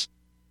release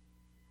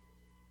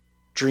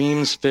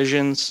dreams,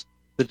 visions,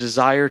 the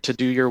desire to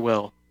do your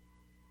will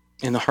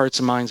in the hearts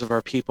and minds of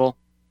our people.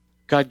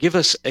 God, give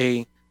us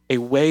a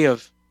way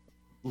of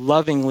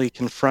lovingly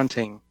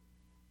confronting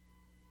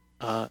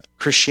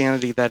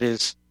Christianity that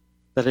is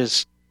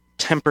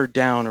tempered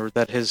down, or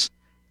that has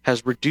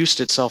has reduced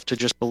itself to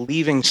just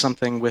believing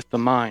something with the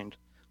mind.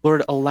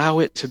 Lord, allow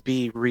it to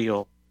be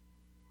real.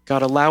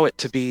 God, allow it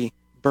to be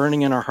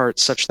burning in our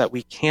hearts such that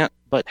we can't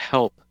but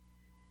help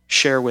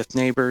share with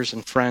neighbors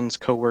and friends,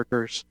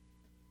 coworkers,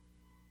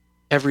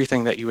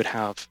 everything that you would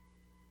have.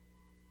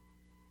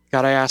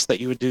 God, I ask that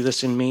you would do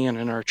this in me and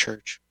in our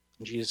church.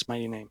 In Jesus'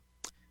 mighty name,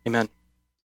 amen.